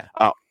helped. Yeah.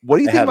 What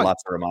do you think? I had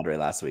lots of Ramondre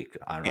last week,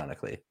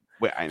 ironically.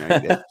 Wait, I know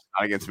you did. Not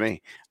against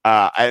me.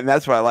 And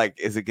that's what I like,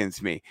 is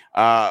against me.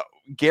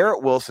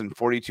 Garrett Wilson,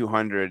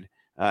 4,200.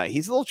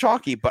 He's a little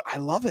chalky, but I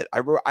love it.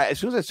 As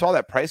soon as I saw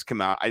that price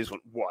come out, I just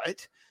went,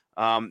 what?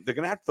 They're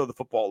going to have to throw the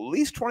football at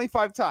least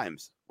 25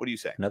 times. What do you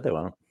say? No, they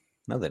won't.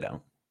 No, they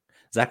don't.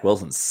 Zach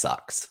Wilson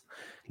sucks.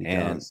 He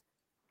does.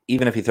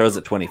 Even if he throws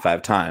it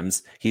 25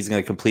 times, he's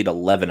going to complete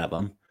 11 of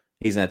them.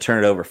 He's going to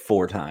turn it over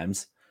 4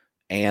 times.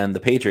 And the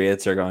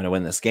Patriots are going to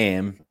win this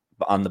game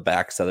on the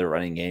backs of the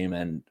running game.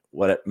 And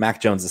Mac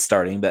Jones is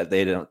starting, but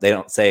they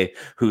don't say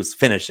who's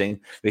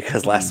finishing,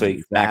 because last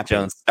week Mac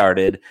Jones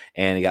started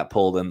and he got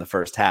pulled in the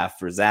first half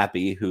for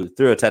Zappy, who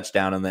threw a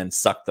touchdown and then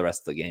sucked the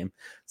rest of the game.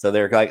 So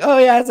they're like, "Oh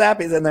yeah,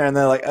 Zappy's in there," and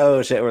they're like,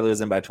 "Oh shit, we're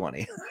losing by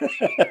 20."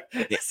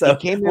 So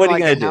what are you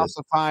gonna do? House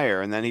of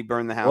fire, and then he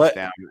burned the house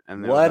down.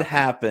 And what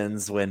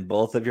happens when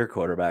both of your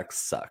quarterbacks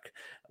suck?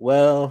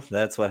 Well,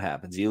 that's what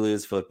happens. You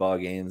lose football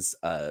games.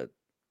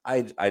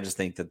 I just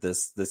think that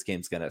this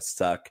game's gonna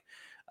suck.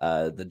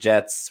 The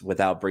Jets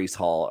without Breece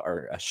Hall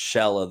are a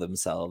shell of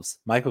themselves.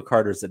 Michael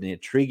Carter's an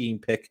intriguing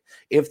pick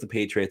if the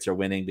Patriots are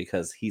winning,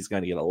 because he's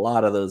going to get a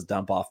lot of those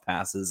dump off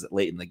passes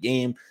late in the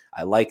game.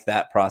 I like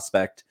that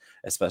prospect,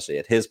 especially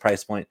at his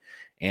price point.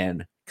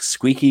 And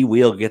squeaky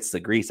wheel gets the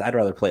grease. I'd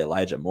rather play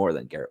Elijah Moore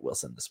than Garrett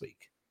Wilson this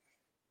week.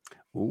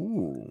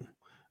 Ooh,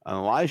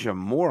 Elijah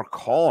Moore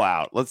call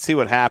out. Let's see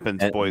what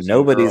happens, and boys.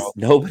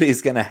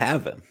 Nobody's going to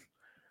have him.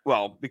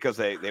 Well, because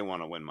they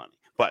want to win money.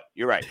 But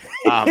you're right.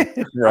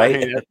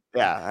 Right?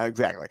 Yeah,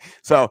 exactly.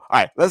 So, all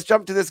right, let's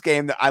jump to this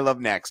game that I love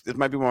next. This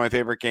might be one of my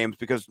favorite games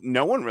because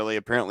no one really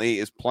apparently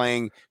is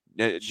playing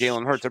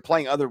Jalen Hurts. They're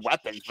playing other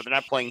weapons, but they're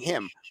not playing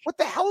him. What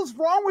the hell is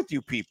wrong with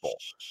you people?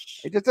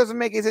 It just doesn't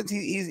make any sense.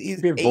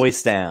 He's your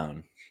voice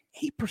down.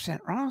 8%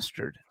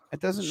 rostered. That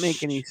doesn't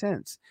make any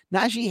sense.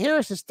 Najee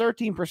Harris is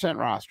 13%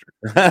 rostered.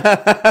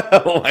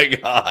 Oh my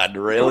God,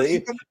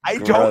 really? I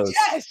don't.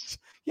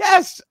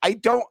 Yes, I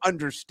don't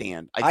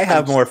understand. I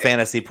have more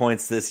fantasy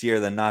points this year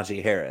than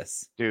Najee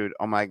Harris. Dude,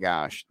 oh my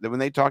gosh. When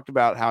they talked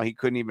about how he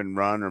couldn't even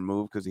run or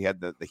move because he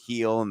had the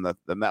heel and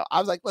the metal, I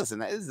was like, listen,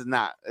 this is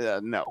not,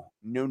 no.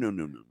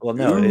 Well,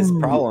 no, his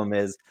problem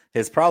is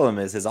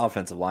his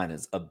offensive line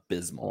is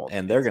abysmal,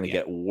 and they're going to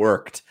get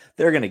worked.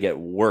 They're going to get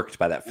worked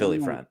by that Philly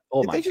front.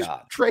 Oh my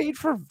God. Trade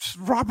for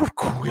Robert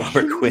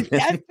Quinn.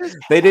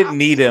 They didn't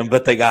need him,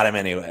 but they got him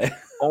anyway.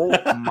 Oh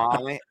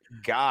my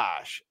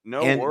gosh.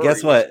 No and worries.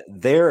 Guess what?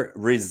 Their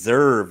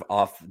reserve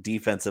off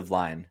defensive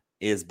line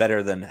is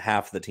better than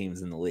half the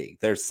teams in the league.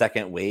 Their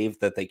second wave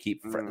that they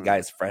keep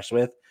guys fresh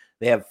with,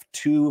 they have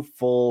 2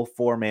 full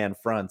 4-man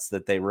fronts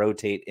that they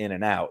rotate in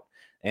and out.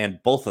 and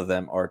both of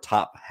them are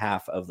top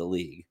half of the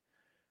league.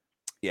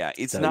 Yeah,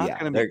 it's not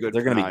going to be good.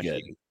 They're going to be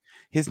good.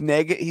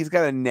 He's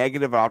got a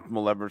negative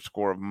optimal leverage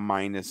score of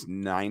minus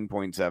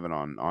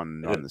 9.7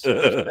 on the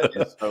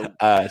Steelers.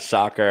 So,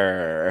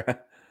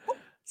 shocker.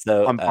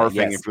 So I'm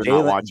barfing yes, if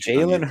you're not watching.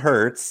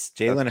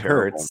 Jalen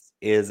Hurts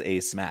is a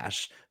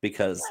smash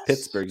because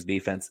Pittsburgh's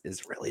defense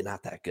is really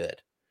not that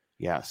good.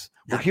 Yes.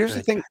 Well, here's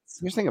the thing.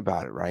 Here's the thing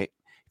about it, right?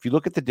 If you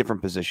look at the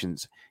different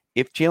positions,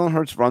 if Jalen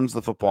Hurts runs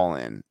the football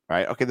in,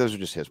 right? Okay, those are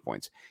just his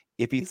points.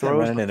 If he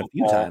throws in a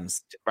few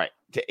times, right,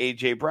 to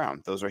AJ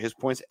Brown, those are his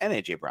points and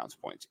AJ Brown's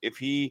points. If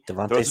he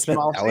Devontae Smith,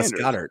 Dallas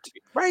Goedert,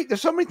 right?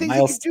 There's so many things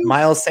Miles, he can do.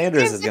 Miles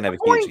Sanders is going to have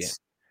a huge game,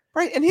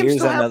 right? And him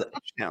still have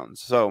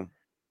touchdowns.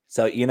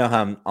 So you know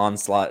how I'm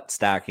onslaught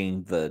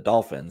stacking the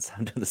Dolphins.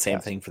 I'm doing the same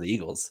thing for the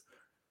Eagles.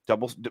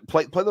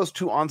 Play those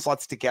two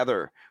onslaughts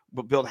together,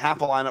 but build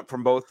half a lineup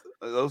from both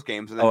those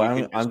games. And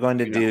then I'm going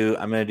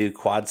to do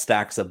quad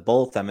stacks of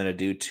both. I'm going to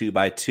do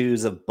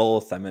 2x2s of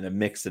both. I'm going to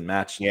mix and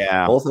match.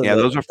 Yeah, both of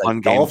those are fun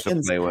games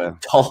to play with.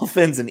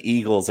 Dolphins and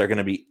Eagles are going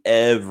to be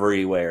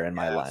everywhere in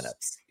my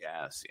lineups.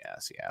 Yes.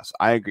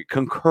 I agree.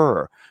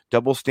 Concur.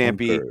 Double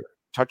Stampy.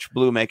 Touch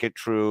blue, make it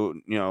true.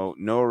 No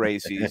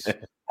erases.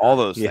 All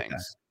those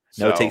things.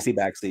 No takesy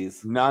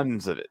backsies. None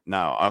of it.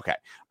 No. Okay.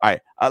 All right.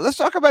 Let's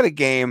talk about a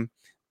game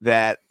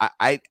that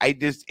I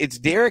just, it's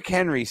Derrick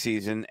Henry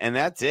season, and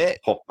that's it.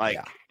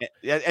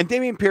 And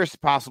Dameon Pierce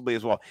possibly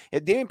as well.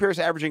 Dameon Pierce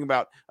averaging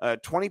about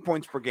 20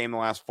 points per game in the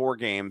last 4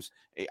 games.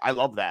 I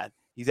love that.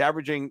 He's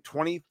averaging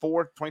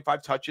 24,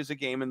 25 touches a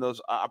game in those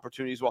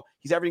opportunities. Well,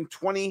 he's averaging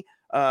 20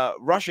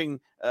 rushing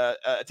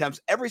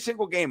attempts every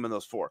single game in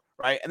those 4,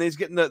 right? And then he's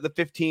getting the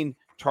 15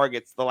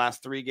 targets the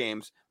last 3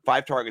 games,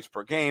 5 targets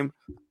per game.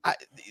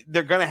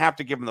 They're going to have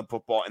to give him the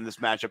football in this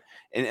matchup.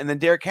 And then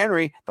Derrick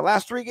Henry, the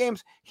last 3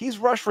 games, he's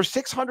rushed for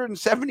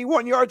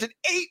 671 yards and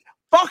 8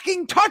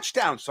 fucking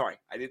touchdowns. Sorry,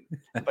 I didn't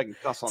fucking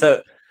cuss on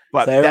that.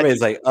 But so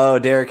everybody's like, oh,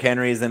 Derrick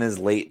Henry's in his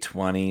late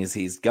 20s.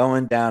 He's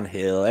going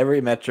downhill. Every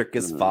metric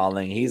is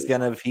falling. He's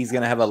gonna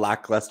have a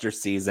lackluster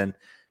season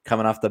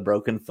coming off the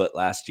broken foot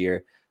last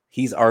year.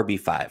 He's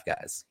RB5,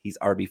 guys. He's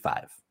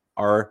RB5.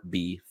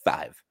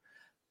 RB5.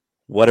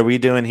 What are we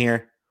doing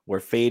here?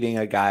 We're fading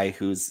a guy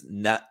who's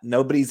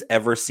nobody's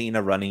ever seen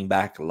a running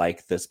back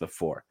like this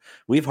before.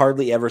 We've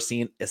hardly ever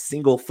seen a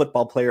single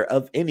football player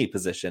of any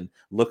position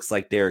looks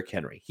like Derrick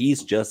Henry.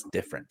 He's just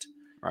different.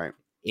 Right.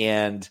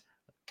 And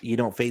you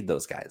don't fade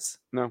those guys.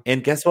 No.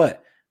 And guess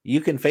what?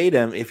 You can fade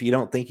him if you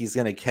don't think he's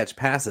going to catch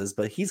passes,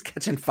 but he's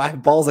catching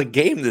 5 balls a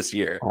game this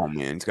year. Oh,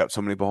 man. He's got so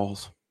many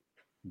balls.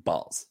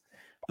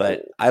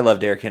 But I love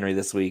Derrick Henry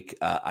this week.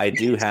 I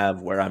do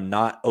have where I'm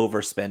not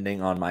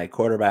overspending on my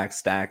quarterback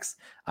stacks.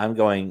 I'm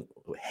going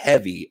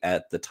heavy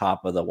at the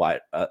top of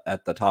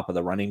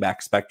the running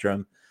back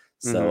spectrum.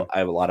 So I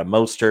have a lot of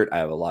Mostert, I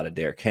have a lot of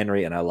Derrick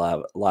Henry, and I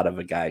love a lot of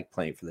a guy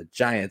playing for the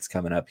Giants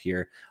coming up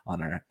here on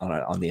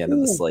the end of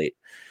the slate.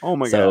 Oh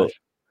my gosh.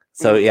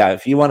 So yeah,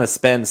 if you want to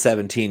spend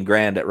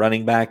 $17,000 at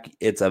running back,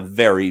 it's a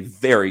very,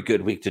 very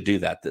good week to do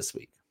that this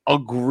week.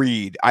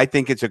 Agreed. I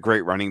think it's a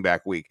great running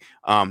back week.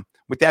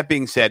 With that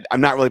being said,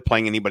 I'm not really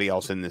playing anybody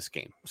else in this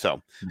game.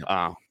 So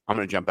I'm going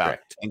to jump out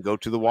and go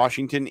to the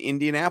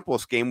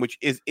Washington-Indianapolis game, which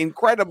is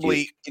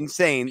incredibly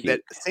insane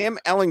that Sam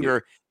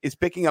Ehlinger is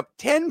picking up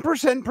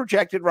 10%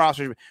 projected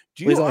roster.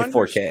 He's only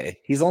 4K.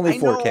 He's only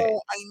 4K.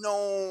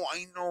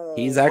 I know.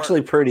 He's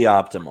actually pretty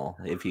optimal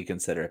if you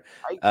consider.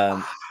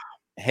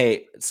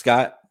 Hey,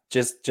 Scott,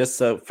 just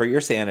so for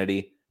your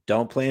sanity,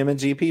 don't play him in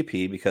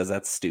GPP because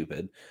that's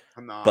stupid.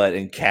 But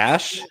in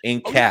cash,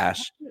 you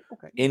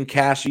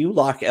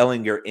lock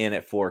Ehlinger in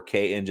at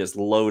 4K and just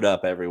load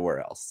up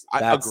everywhere else.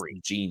 That's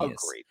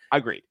genius.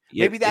 Agreed.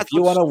 Maybe that's if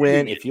you want to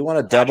win, if you want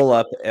to double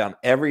up on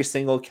every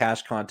single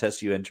cash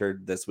contest you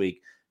entered this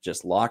week,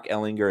 just lock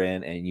Ehlinger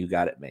in and you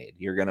got it made.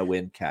 You're going to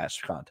win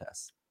cash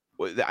contests.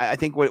 I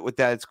think what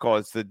that's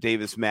called is the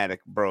Davis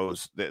Maddock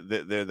bros.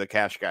 They're the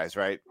cash guys,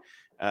 right?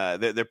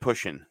 They're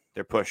pushing.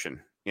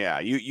 Yeah,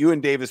 you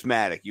and Davis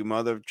Maddock, you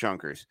mother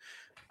chunkers.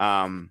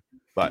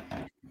 But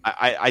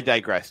I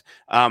digress.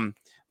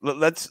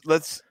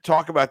 Let's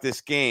talk about this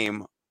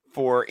game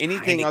for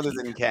anything other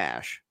than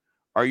cash.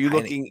 Are you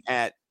looking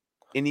at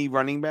any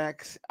running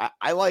backs?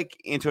 I like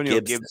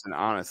Antonio Gibson,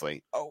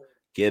 honestly. Oh,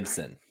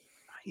 Gibson.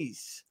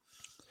 Nice.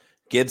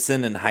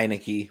 Gibson and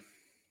Heineke.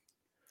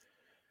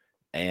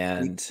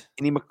 And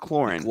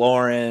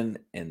McLaurin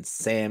and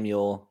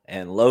Samuel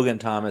and Logan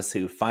Thomas,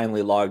 who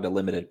finally logged a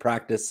limited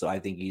practice. So I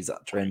think he's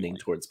trending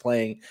towards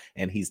playing,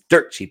 and he's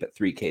dirt cheap at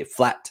 3K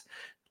flat.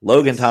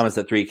 Logan Thomas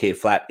at 3K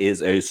flat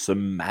is a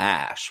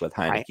smash with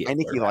Heineke.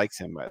 Heineke likes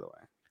him, by the way.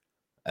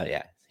 Oh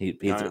yeah, he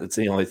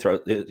only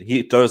throws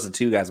the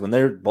 2 guys when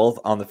they're both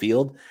on the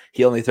field.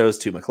 He only throws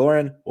to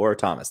McLaurin or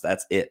Thomas.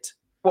 That's it.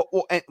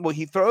 Well,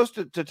 he throws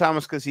to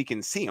Thomas because he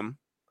can see him.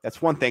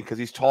 That's one thing because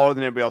he's taller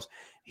than everybody else.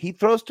 He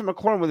throws to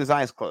McLaurin with his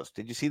eyes closed.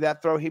 Did you see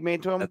that throw he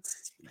made to him?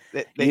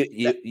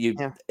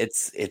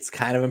 It's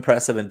kind of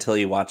impressive until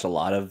you watch a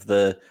lot of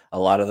the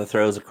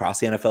throws across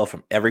the NFL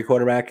from every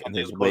quarterback, and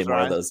there's way more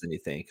of those than you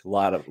think. A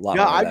lot more.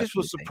 I just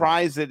was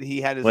surprised that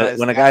he had his eyes.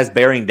 When a guy's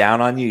bearing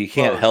down on you, you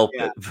can't help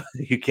it.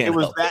 You can't. It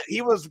was that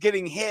he was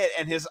getting hit,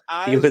 and his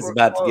eyes. He was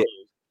about to get.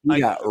 He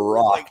got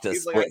rocked a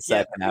split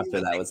second after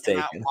that was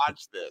taken.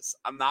 Watch this.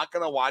 I'm not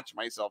going to watch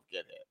myself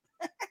get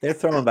hit. They're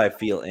throwing by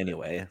feel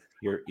anyway.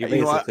 You're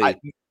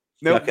basically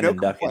chucking and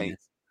ducking.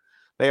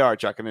 They are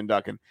chucking and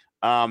ducking.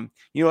 You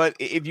know what?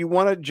 If you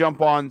want to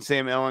jump on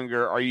Sam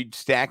Ehlinger, are you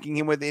stacking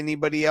him with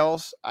anybody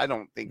else? I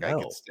don't think I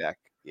could stack.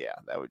 Yeah,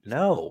 that would just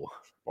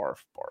barf.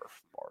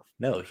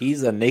 No,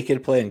 he's a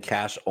naked play and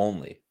cash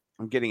only.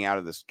 I'm getting out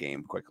of this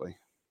game quickly.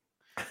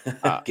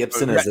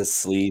 Gibson is a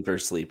sleeper.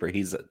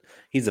 He's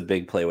a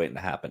big play waiting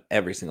to happen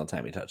every single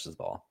time he touches the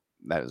ball.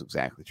 That is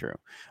exactly true.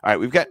 All right,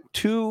 we've got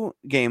 2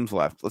 games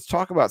left. Let's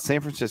talk about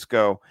San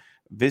Francisco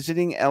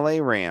visiting LA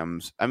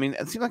Rams. I mean,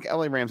 it seems like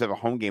LA Rams have a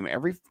home game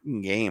every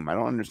game. I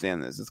don't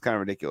understand this. It's kind of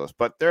ridiculous,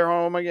 but they're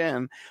home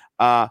again.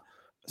 San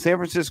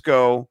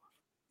Francisco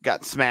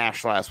got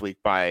smashed last week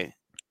by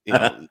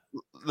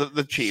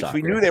the Chiefs. Shocker.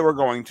 We knew they were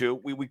going to.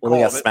 We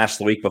got smashed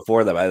the week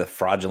before that by the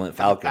fraudulent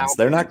Falcons.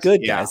 They're not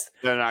good, guys.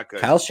 They're not good.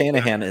 Kyle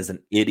Shanahan is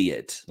an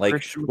idiot. Like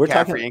Christian we're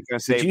McCaffrey talking.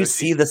 Did you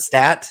see the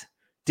stat?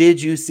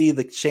 Did you see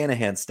the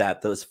Shanahan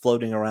stat that was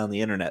floating around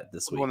the internet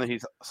this week? The one that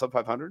he's sub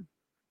 500?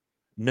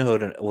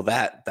 No. Well,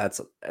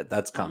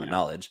 that's common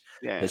knowledge.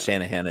 Yeah.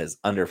 Shanahan is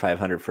under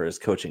 500 for his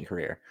coaching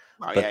career.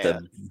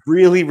 The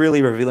really,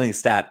 really revealing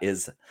stat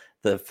is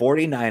the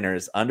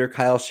 49ers under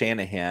Kyle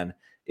Shanahan.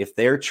 If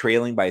they're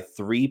trailing by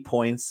 3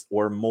 points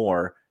or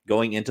more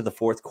going into the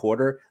fourth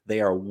quarter, they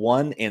are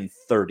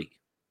 1-30.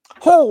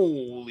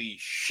 Holy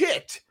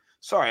shit!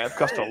 Sorry, I've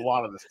cussed a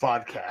lot of this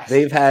podcast.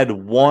 They've had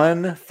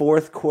 1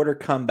 fourth quarter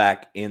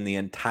comeback in the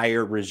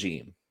entire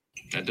regime.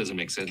 That doesn't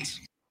make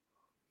sense.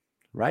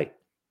 Right.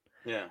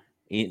 Yeah.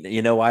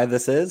 You know why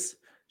this is?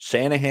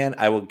 Shanahan,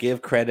 I will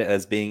give credit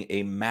as being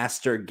a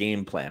master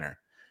game planner.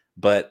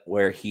 But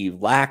where he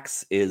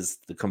lacks is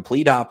the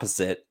complete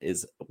opposite,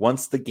 is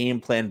once the game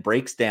plan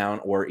breaks down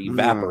or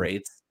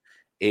evaporates,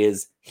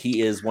 is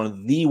he is one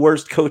of the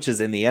worst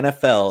coaches in the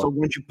NFL. So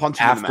once you punch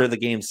after the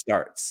game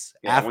starts.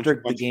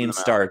 After the game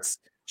starts,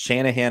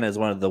 Shanahan is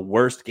one of the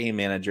worst game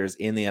managers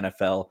in the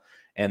NFL.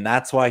 And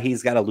that's why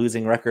he's got a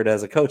losing record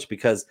as a coach,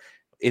 because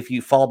if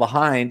you fall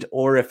behind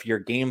or if your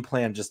game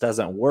plan just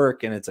doesn't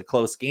work and it's a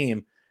close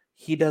game,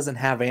 he doesn't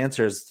have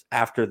answers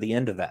after the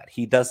end of that.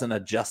 He doesn't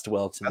adjust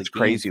well to the game. That's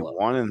crazy. Flow.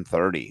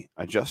 1-30.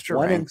 Adjust your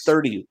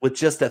 1-30 with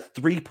just a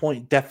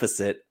 3-point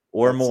deficit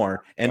or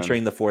more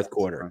entering the fourth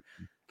quarter.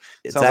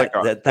 That's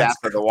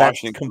the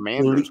Washington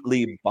Commanders.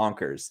 Completely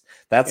bonkers.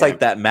 That's like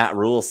that Matt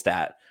Rule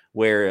stat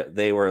where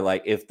they were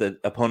like, if the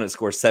opponent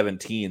scores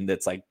 17,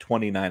 that's like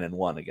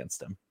 29-1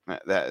 against him.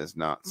 That is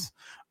nuts.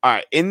 All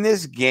right. In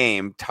this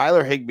game,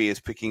 Tyler Higbee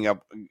is picking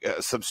up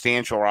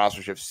substantial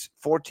roster shifts,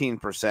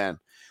 14%.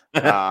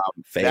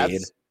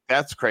 Fade.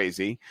 That's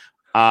crazy.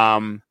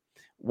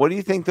 What do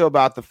you think though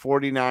about the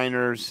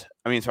 49ers?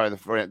 I mean, sorry,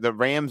 the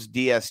Rams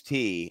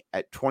DST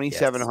at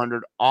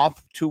 2,700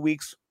 off 2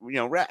 weeks,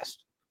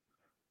 rest.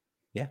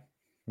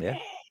 Yeah.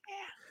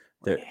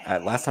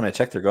 Last time I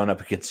checked, they're going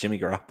up against Jimmy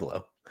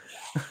Garoppolo.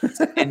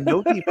 And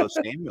no Deebo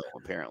Samuel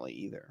apparently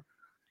either.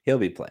 He'll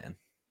be playing.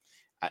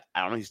 I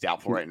don't know. He's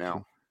doubtful right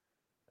now.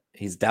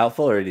 He's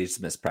doubtful, or did he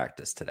just miss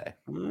practice today?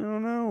 I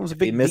don't know. It was a if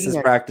big. He misses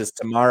practice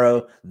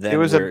tomorrow. Then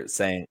we're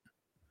saying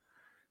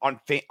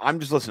I'm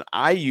just listening.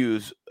 I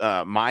use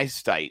my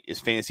site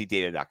is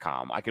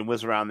fantasydata.com. I can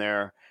whiz around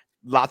there.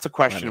 Lots of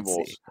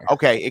questionables.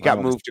 Okay, it got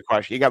moved to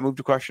question. It got moved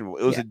to questionable.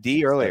 It was a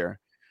D earlier.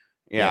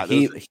 Yeah,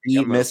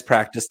 he missed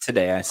practice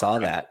today. I saw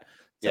that.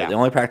 So the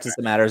only practice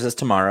that matters is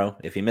tomorrow.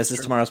 If he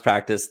misses tomorrow's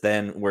practice,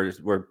 then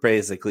we're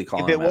basically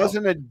calling. If it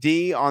wasn't a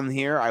D on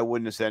here, I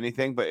wouldn't have said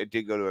anything, but it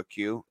did go to a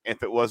Q.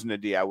 If it wasn't a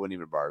D, I wouldn't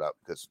even bar it up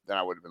because then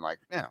I would have been like,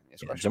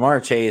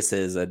 Jamar Chase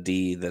is a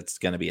D that's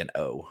going to be an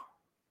O.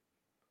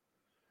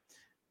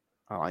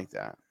 I like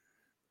that.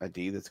 A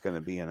D that's going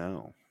to be an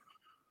O.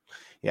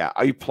 Yeah.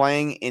 Are you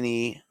playing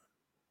any?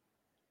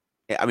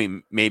 I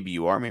mean, maybe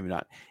you are, maybe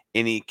not.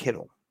 Any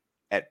Kittle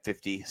at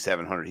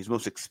 5,700? He's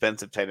most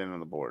expensive tight end on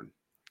the board.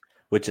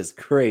 Which is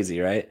crazy,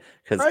 right?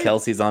 Because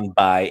Kelsey's on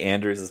bye.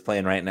 Andrews is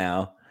playing right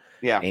now.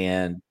 Yeah.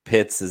 And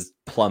Pitts is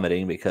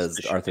plummeting because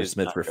Arthur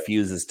Smith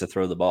refuses to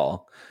throw the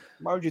ball.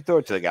 Why would you throw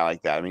it to a guy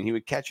like that? I mean, he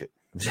would catch it.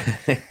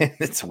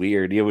 It's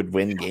weird. He would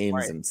win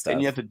games and stuff.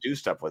 And you have to do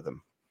stuff with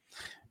him.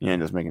 Yeah, it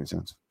doesn't make any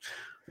sense.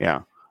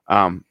 Yeah.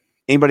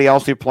 Anybody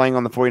else you're playing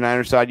on the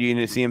 49ers side? You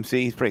need a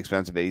CMC? He's pretty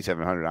expensive,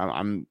 8,700.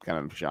 I'm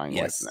kind of shying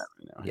away from that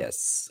right now.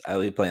 Yes.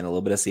 I'll be playing a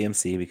little bit of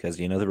CMC because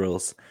you know the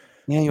rules.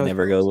 Yeah, you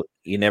never go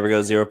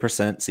 0%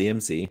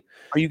 CMC.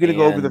 Are you going to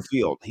go over the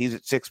field? He's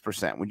at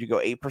 6%. Would you go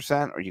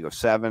 8% or you go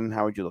 7%?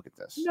 How would you look at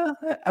this? No,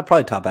 I'd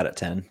probably top out at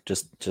 10,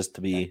 just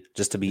to be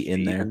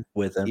in there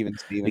with him. Even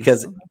Steven.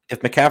 Because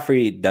if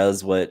McCaffrey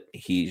does what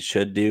he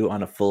should do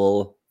on a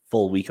full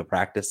full week of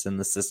practice in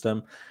the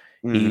system,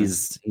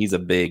 Mhm. he's a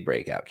big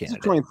breakout He's a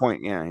candidate.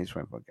 20-point. Yeah, he's a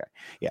 20-point guy.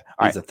 Yeah,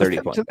 all He's right. a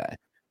 30-point guy.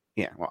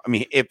 Yeah, well, I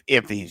mean,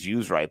 if he's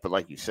used right, but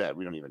like you said,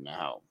 we don't even know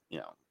how.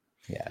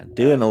 Yeah,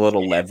 doing a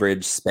little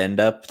leverage spend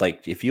up.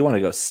 Like if you want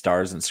to go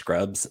stars and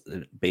scrubs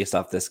based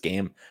off this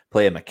game,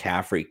 play a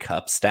McCaffrey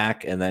cup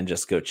stack and then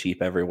just go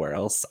cheap everywhere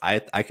else. I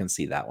can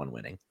see that one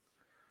winning.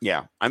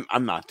 Yeah,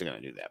 I'm not going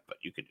to do that, but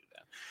you could do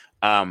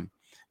that.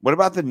 What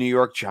about the New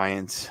York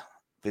Giants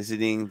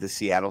visiting the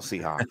Seattle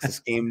Seahawks? This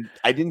game,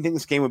 I didn't think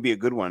this game would be a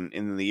good one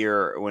in the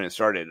year when it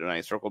started, and I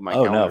circled my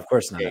calendar. No, of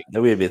course not.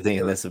 Then we'd be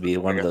thinking this would be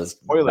one of those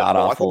god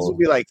awful. I thought this would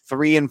be like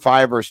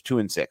 3-5 versus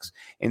 2-6.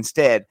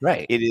 Instead,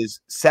 right? It is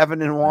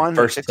 7-1,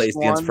 first place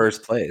against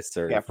first place,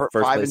 or first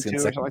 5-2 place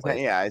against second place. Like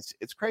that. Yeah,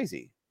 it's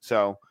crazy.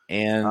 So,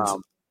 and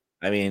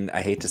I mean,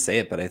 I hate to say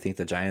it, but I think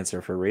the Giants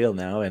are for real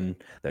now, and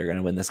they're going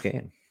to win this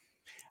game.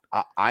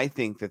 I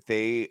think that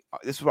this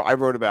is what I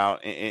wrote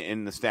about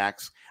in the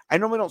stacks. I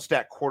normally don't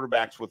stack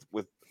quarterbacks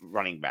with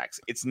running backs.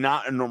 It's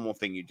not a normal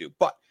thing you do.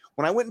 But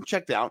when I went and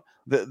checked out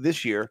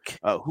this year,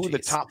 who the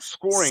top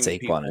scoring Saquon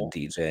people and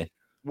DJ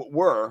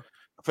were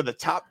for the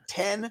top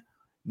 10,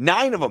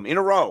 9 of them in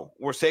a row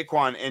were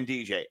Saquon and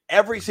DJ.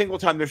 Every single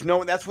time.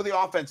 That's where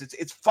the offense.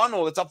 It's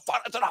funnel. It's an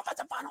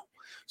offensive funnel.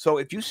 So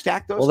if you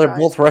stack those, they're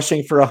both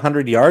rushing for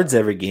 100 yards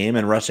every game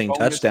and rushing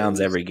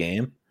touchdowns every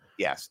game.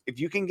 Yes, if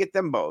you can get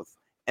them both.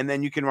 And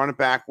then you can run it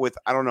back with,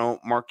 I don't know,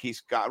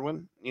 Marquise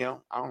Godwin, I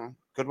don't know,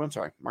 Goodwin,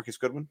 sorry, Marquise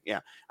Goodwin,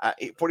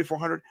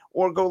 4,400,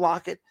 or go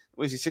lock it.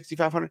 Was he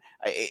 6,500?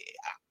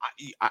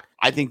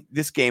 I think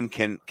this game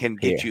can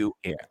get you.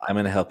 Here, I'm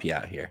going to help you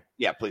out here.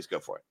 Yeah, please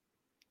go for it.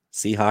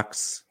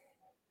 Seahawks,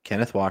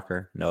 Kenneth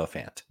Walker, Noah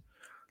Fant.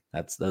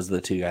 Those are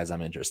the two guys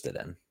I'm interested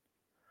in.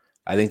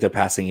 I think their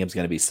passing game is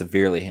going to be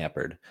severely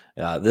hampered.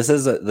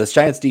 This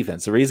Giants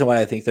defense. The reason why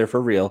I think they're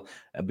for real,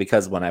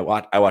 because when I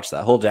watched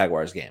that whole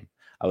Jaguars game,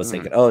 I was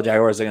thinking,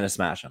 Jaguars are going to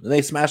smash them. And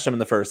they smashed them in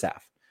the first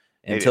half.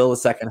 Until the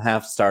second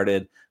half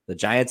started, the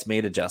Giants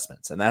made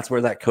adjustments. And that's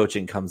where that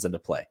coaching comes into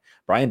play.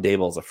 Brian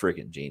Daboll's a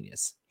freaking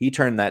genius. He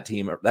turned that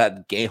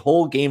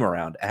whole game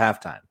around at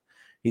halftime.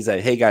 He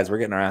said, hey, guys, we're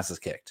getting our asses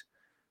kicked.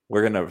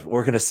 We're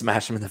gonna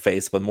smash them in the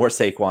face with more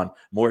Saquon,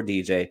 more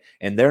DJ,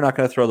 and they're not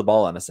going to throw the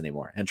ball on us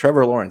anymore. And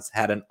Trevor Lawrence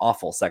had an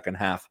awful second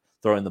half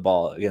throwing the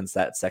ball against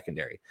that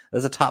secondary.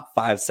 That's a top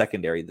 5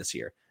 secondary this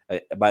year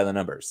by the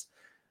numbers.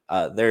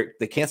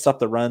 They can't stop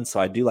the run, so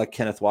I do like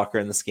Kenneth Walker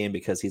in this game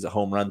because he's a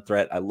home run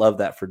threat. I love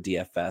that for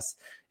DFS.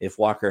 If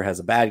Walker has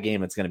a bad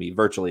game, it's going to be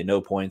virtually no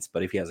points,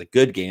 but if he has a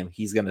good game,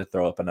 he's going to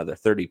throw up another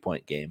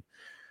 30-point game.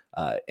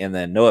 And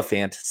then Noah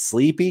Fant,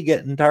 sleepy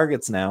getting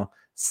targets now,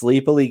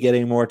 sleepily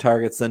getting more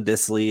targets than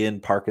Disley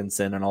and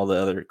Parkinson and all the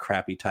other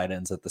crappy tight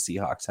ends that the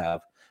Seahawks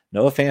have.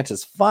 Noah Fant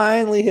is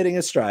finally hitting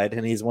his stride,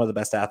 and he's one of the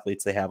best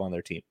athletes they have on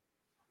their team.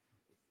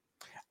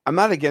 I'm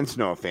not against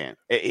Noah Fant.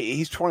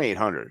 He's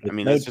 2,800. I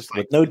mean, it's just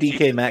with no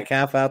DK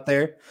Metcalf out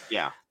there.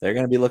 Yeah, they're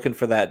going to be looking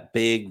for that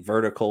big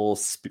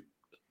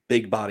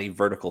big body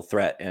vertical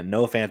threat, and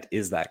Noah Fant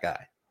is that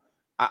guy.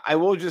 I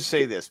will just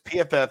say this: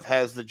 PFF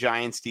has the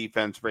Giants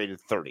defense rated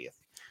 30th,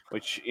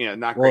 which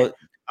not great.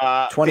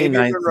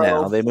 29th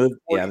now. They moved.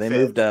 45th. Yeah, they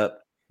moved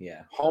up.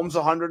 Yeah, Holmes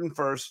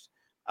 101st,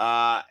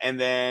 and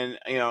then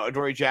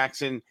Adoree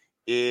Jackson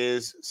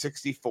is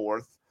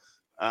 64th.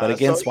 But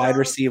against wide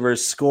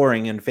receivers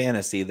scoring in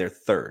fantasy, they're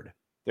third.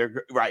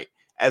 They're right.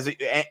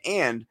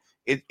 And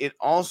it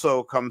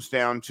also comes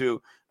down to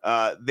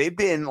they've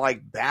been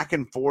like back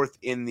and forth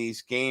in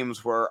these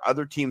games where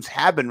other teams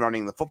have been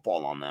running the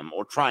football on them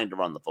or trying to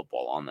run the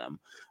football on them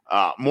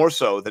more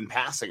so than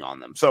passing on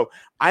them. So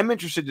I'm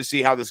interested to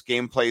see how this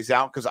game plays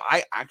out because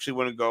I actually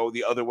want to go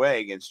the other way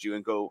against you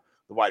and go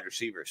the wide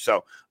receivers.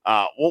 So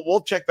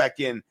we'll check back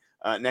in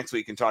next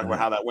week and talk about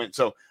how that went.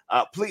 So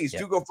please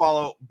do go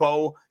follow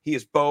Bo. He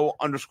is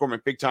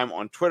Bo_McBigTime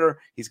on Twitter.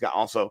 He's got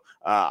also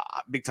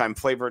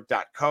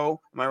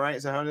bigtimeflavor.co. Am I right?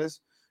 Is that how it is?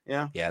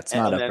 Yeah. Yeah, it's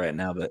not up right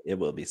now, but it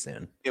will be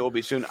soon. It will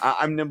be soon.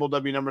 I'm Nimble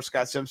W number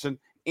Scott Simpson.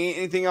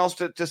 Anything else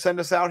to send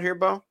us out here,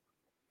 Bo?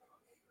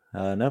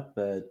 Nope.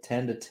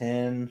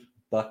 10-10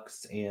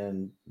 Bucks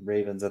and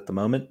Ravens at the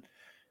moment.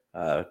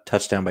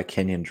 Touchdown by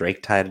Kenyon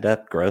Drake tied it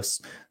up.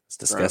 Gross. It's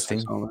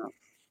disgusting.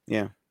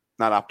 Yeah.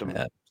 Not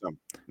optimal.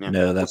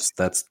 No,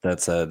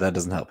 that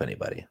doesn't help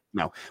anybody.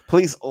 No,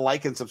 please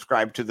like and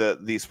subscribe to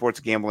the Sports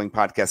Gambling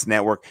Podcast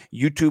Network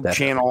YouTube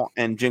channel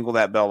and jingle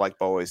that bell like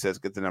Bo always says.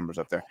 Get the numbers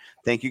up there.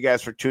 Thank you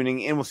guys for tuning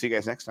in. We'll see you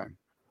guys next time.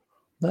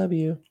 Love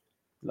you.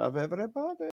 Love everybody.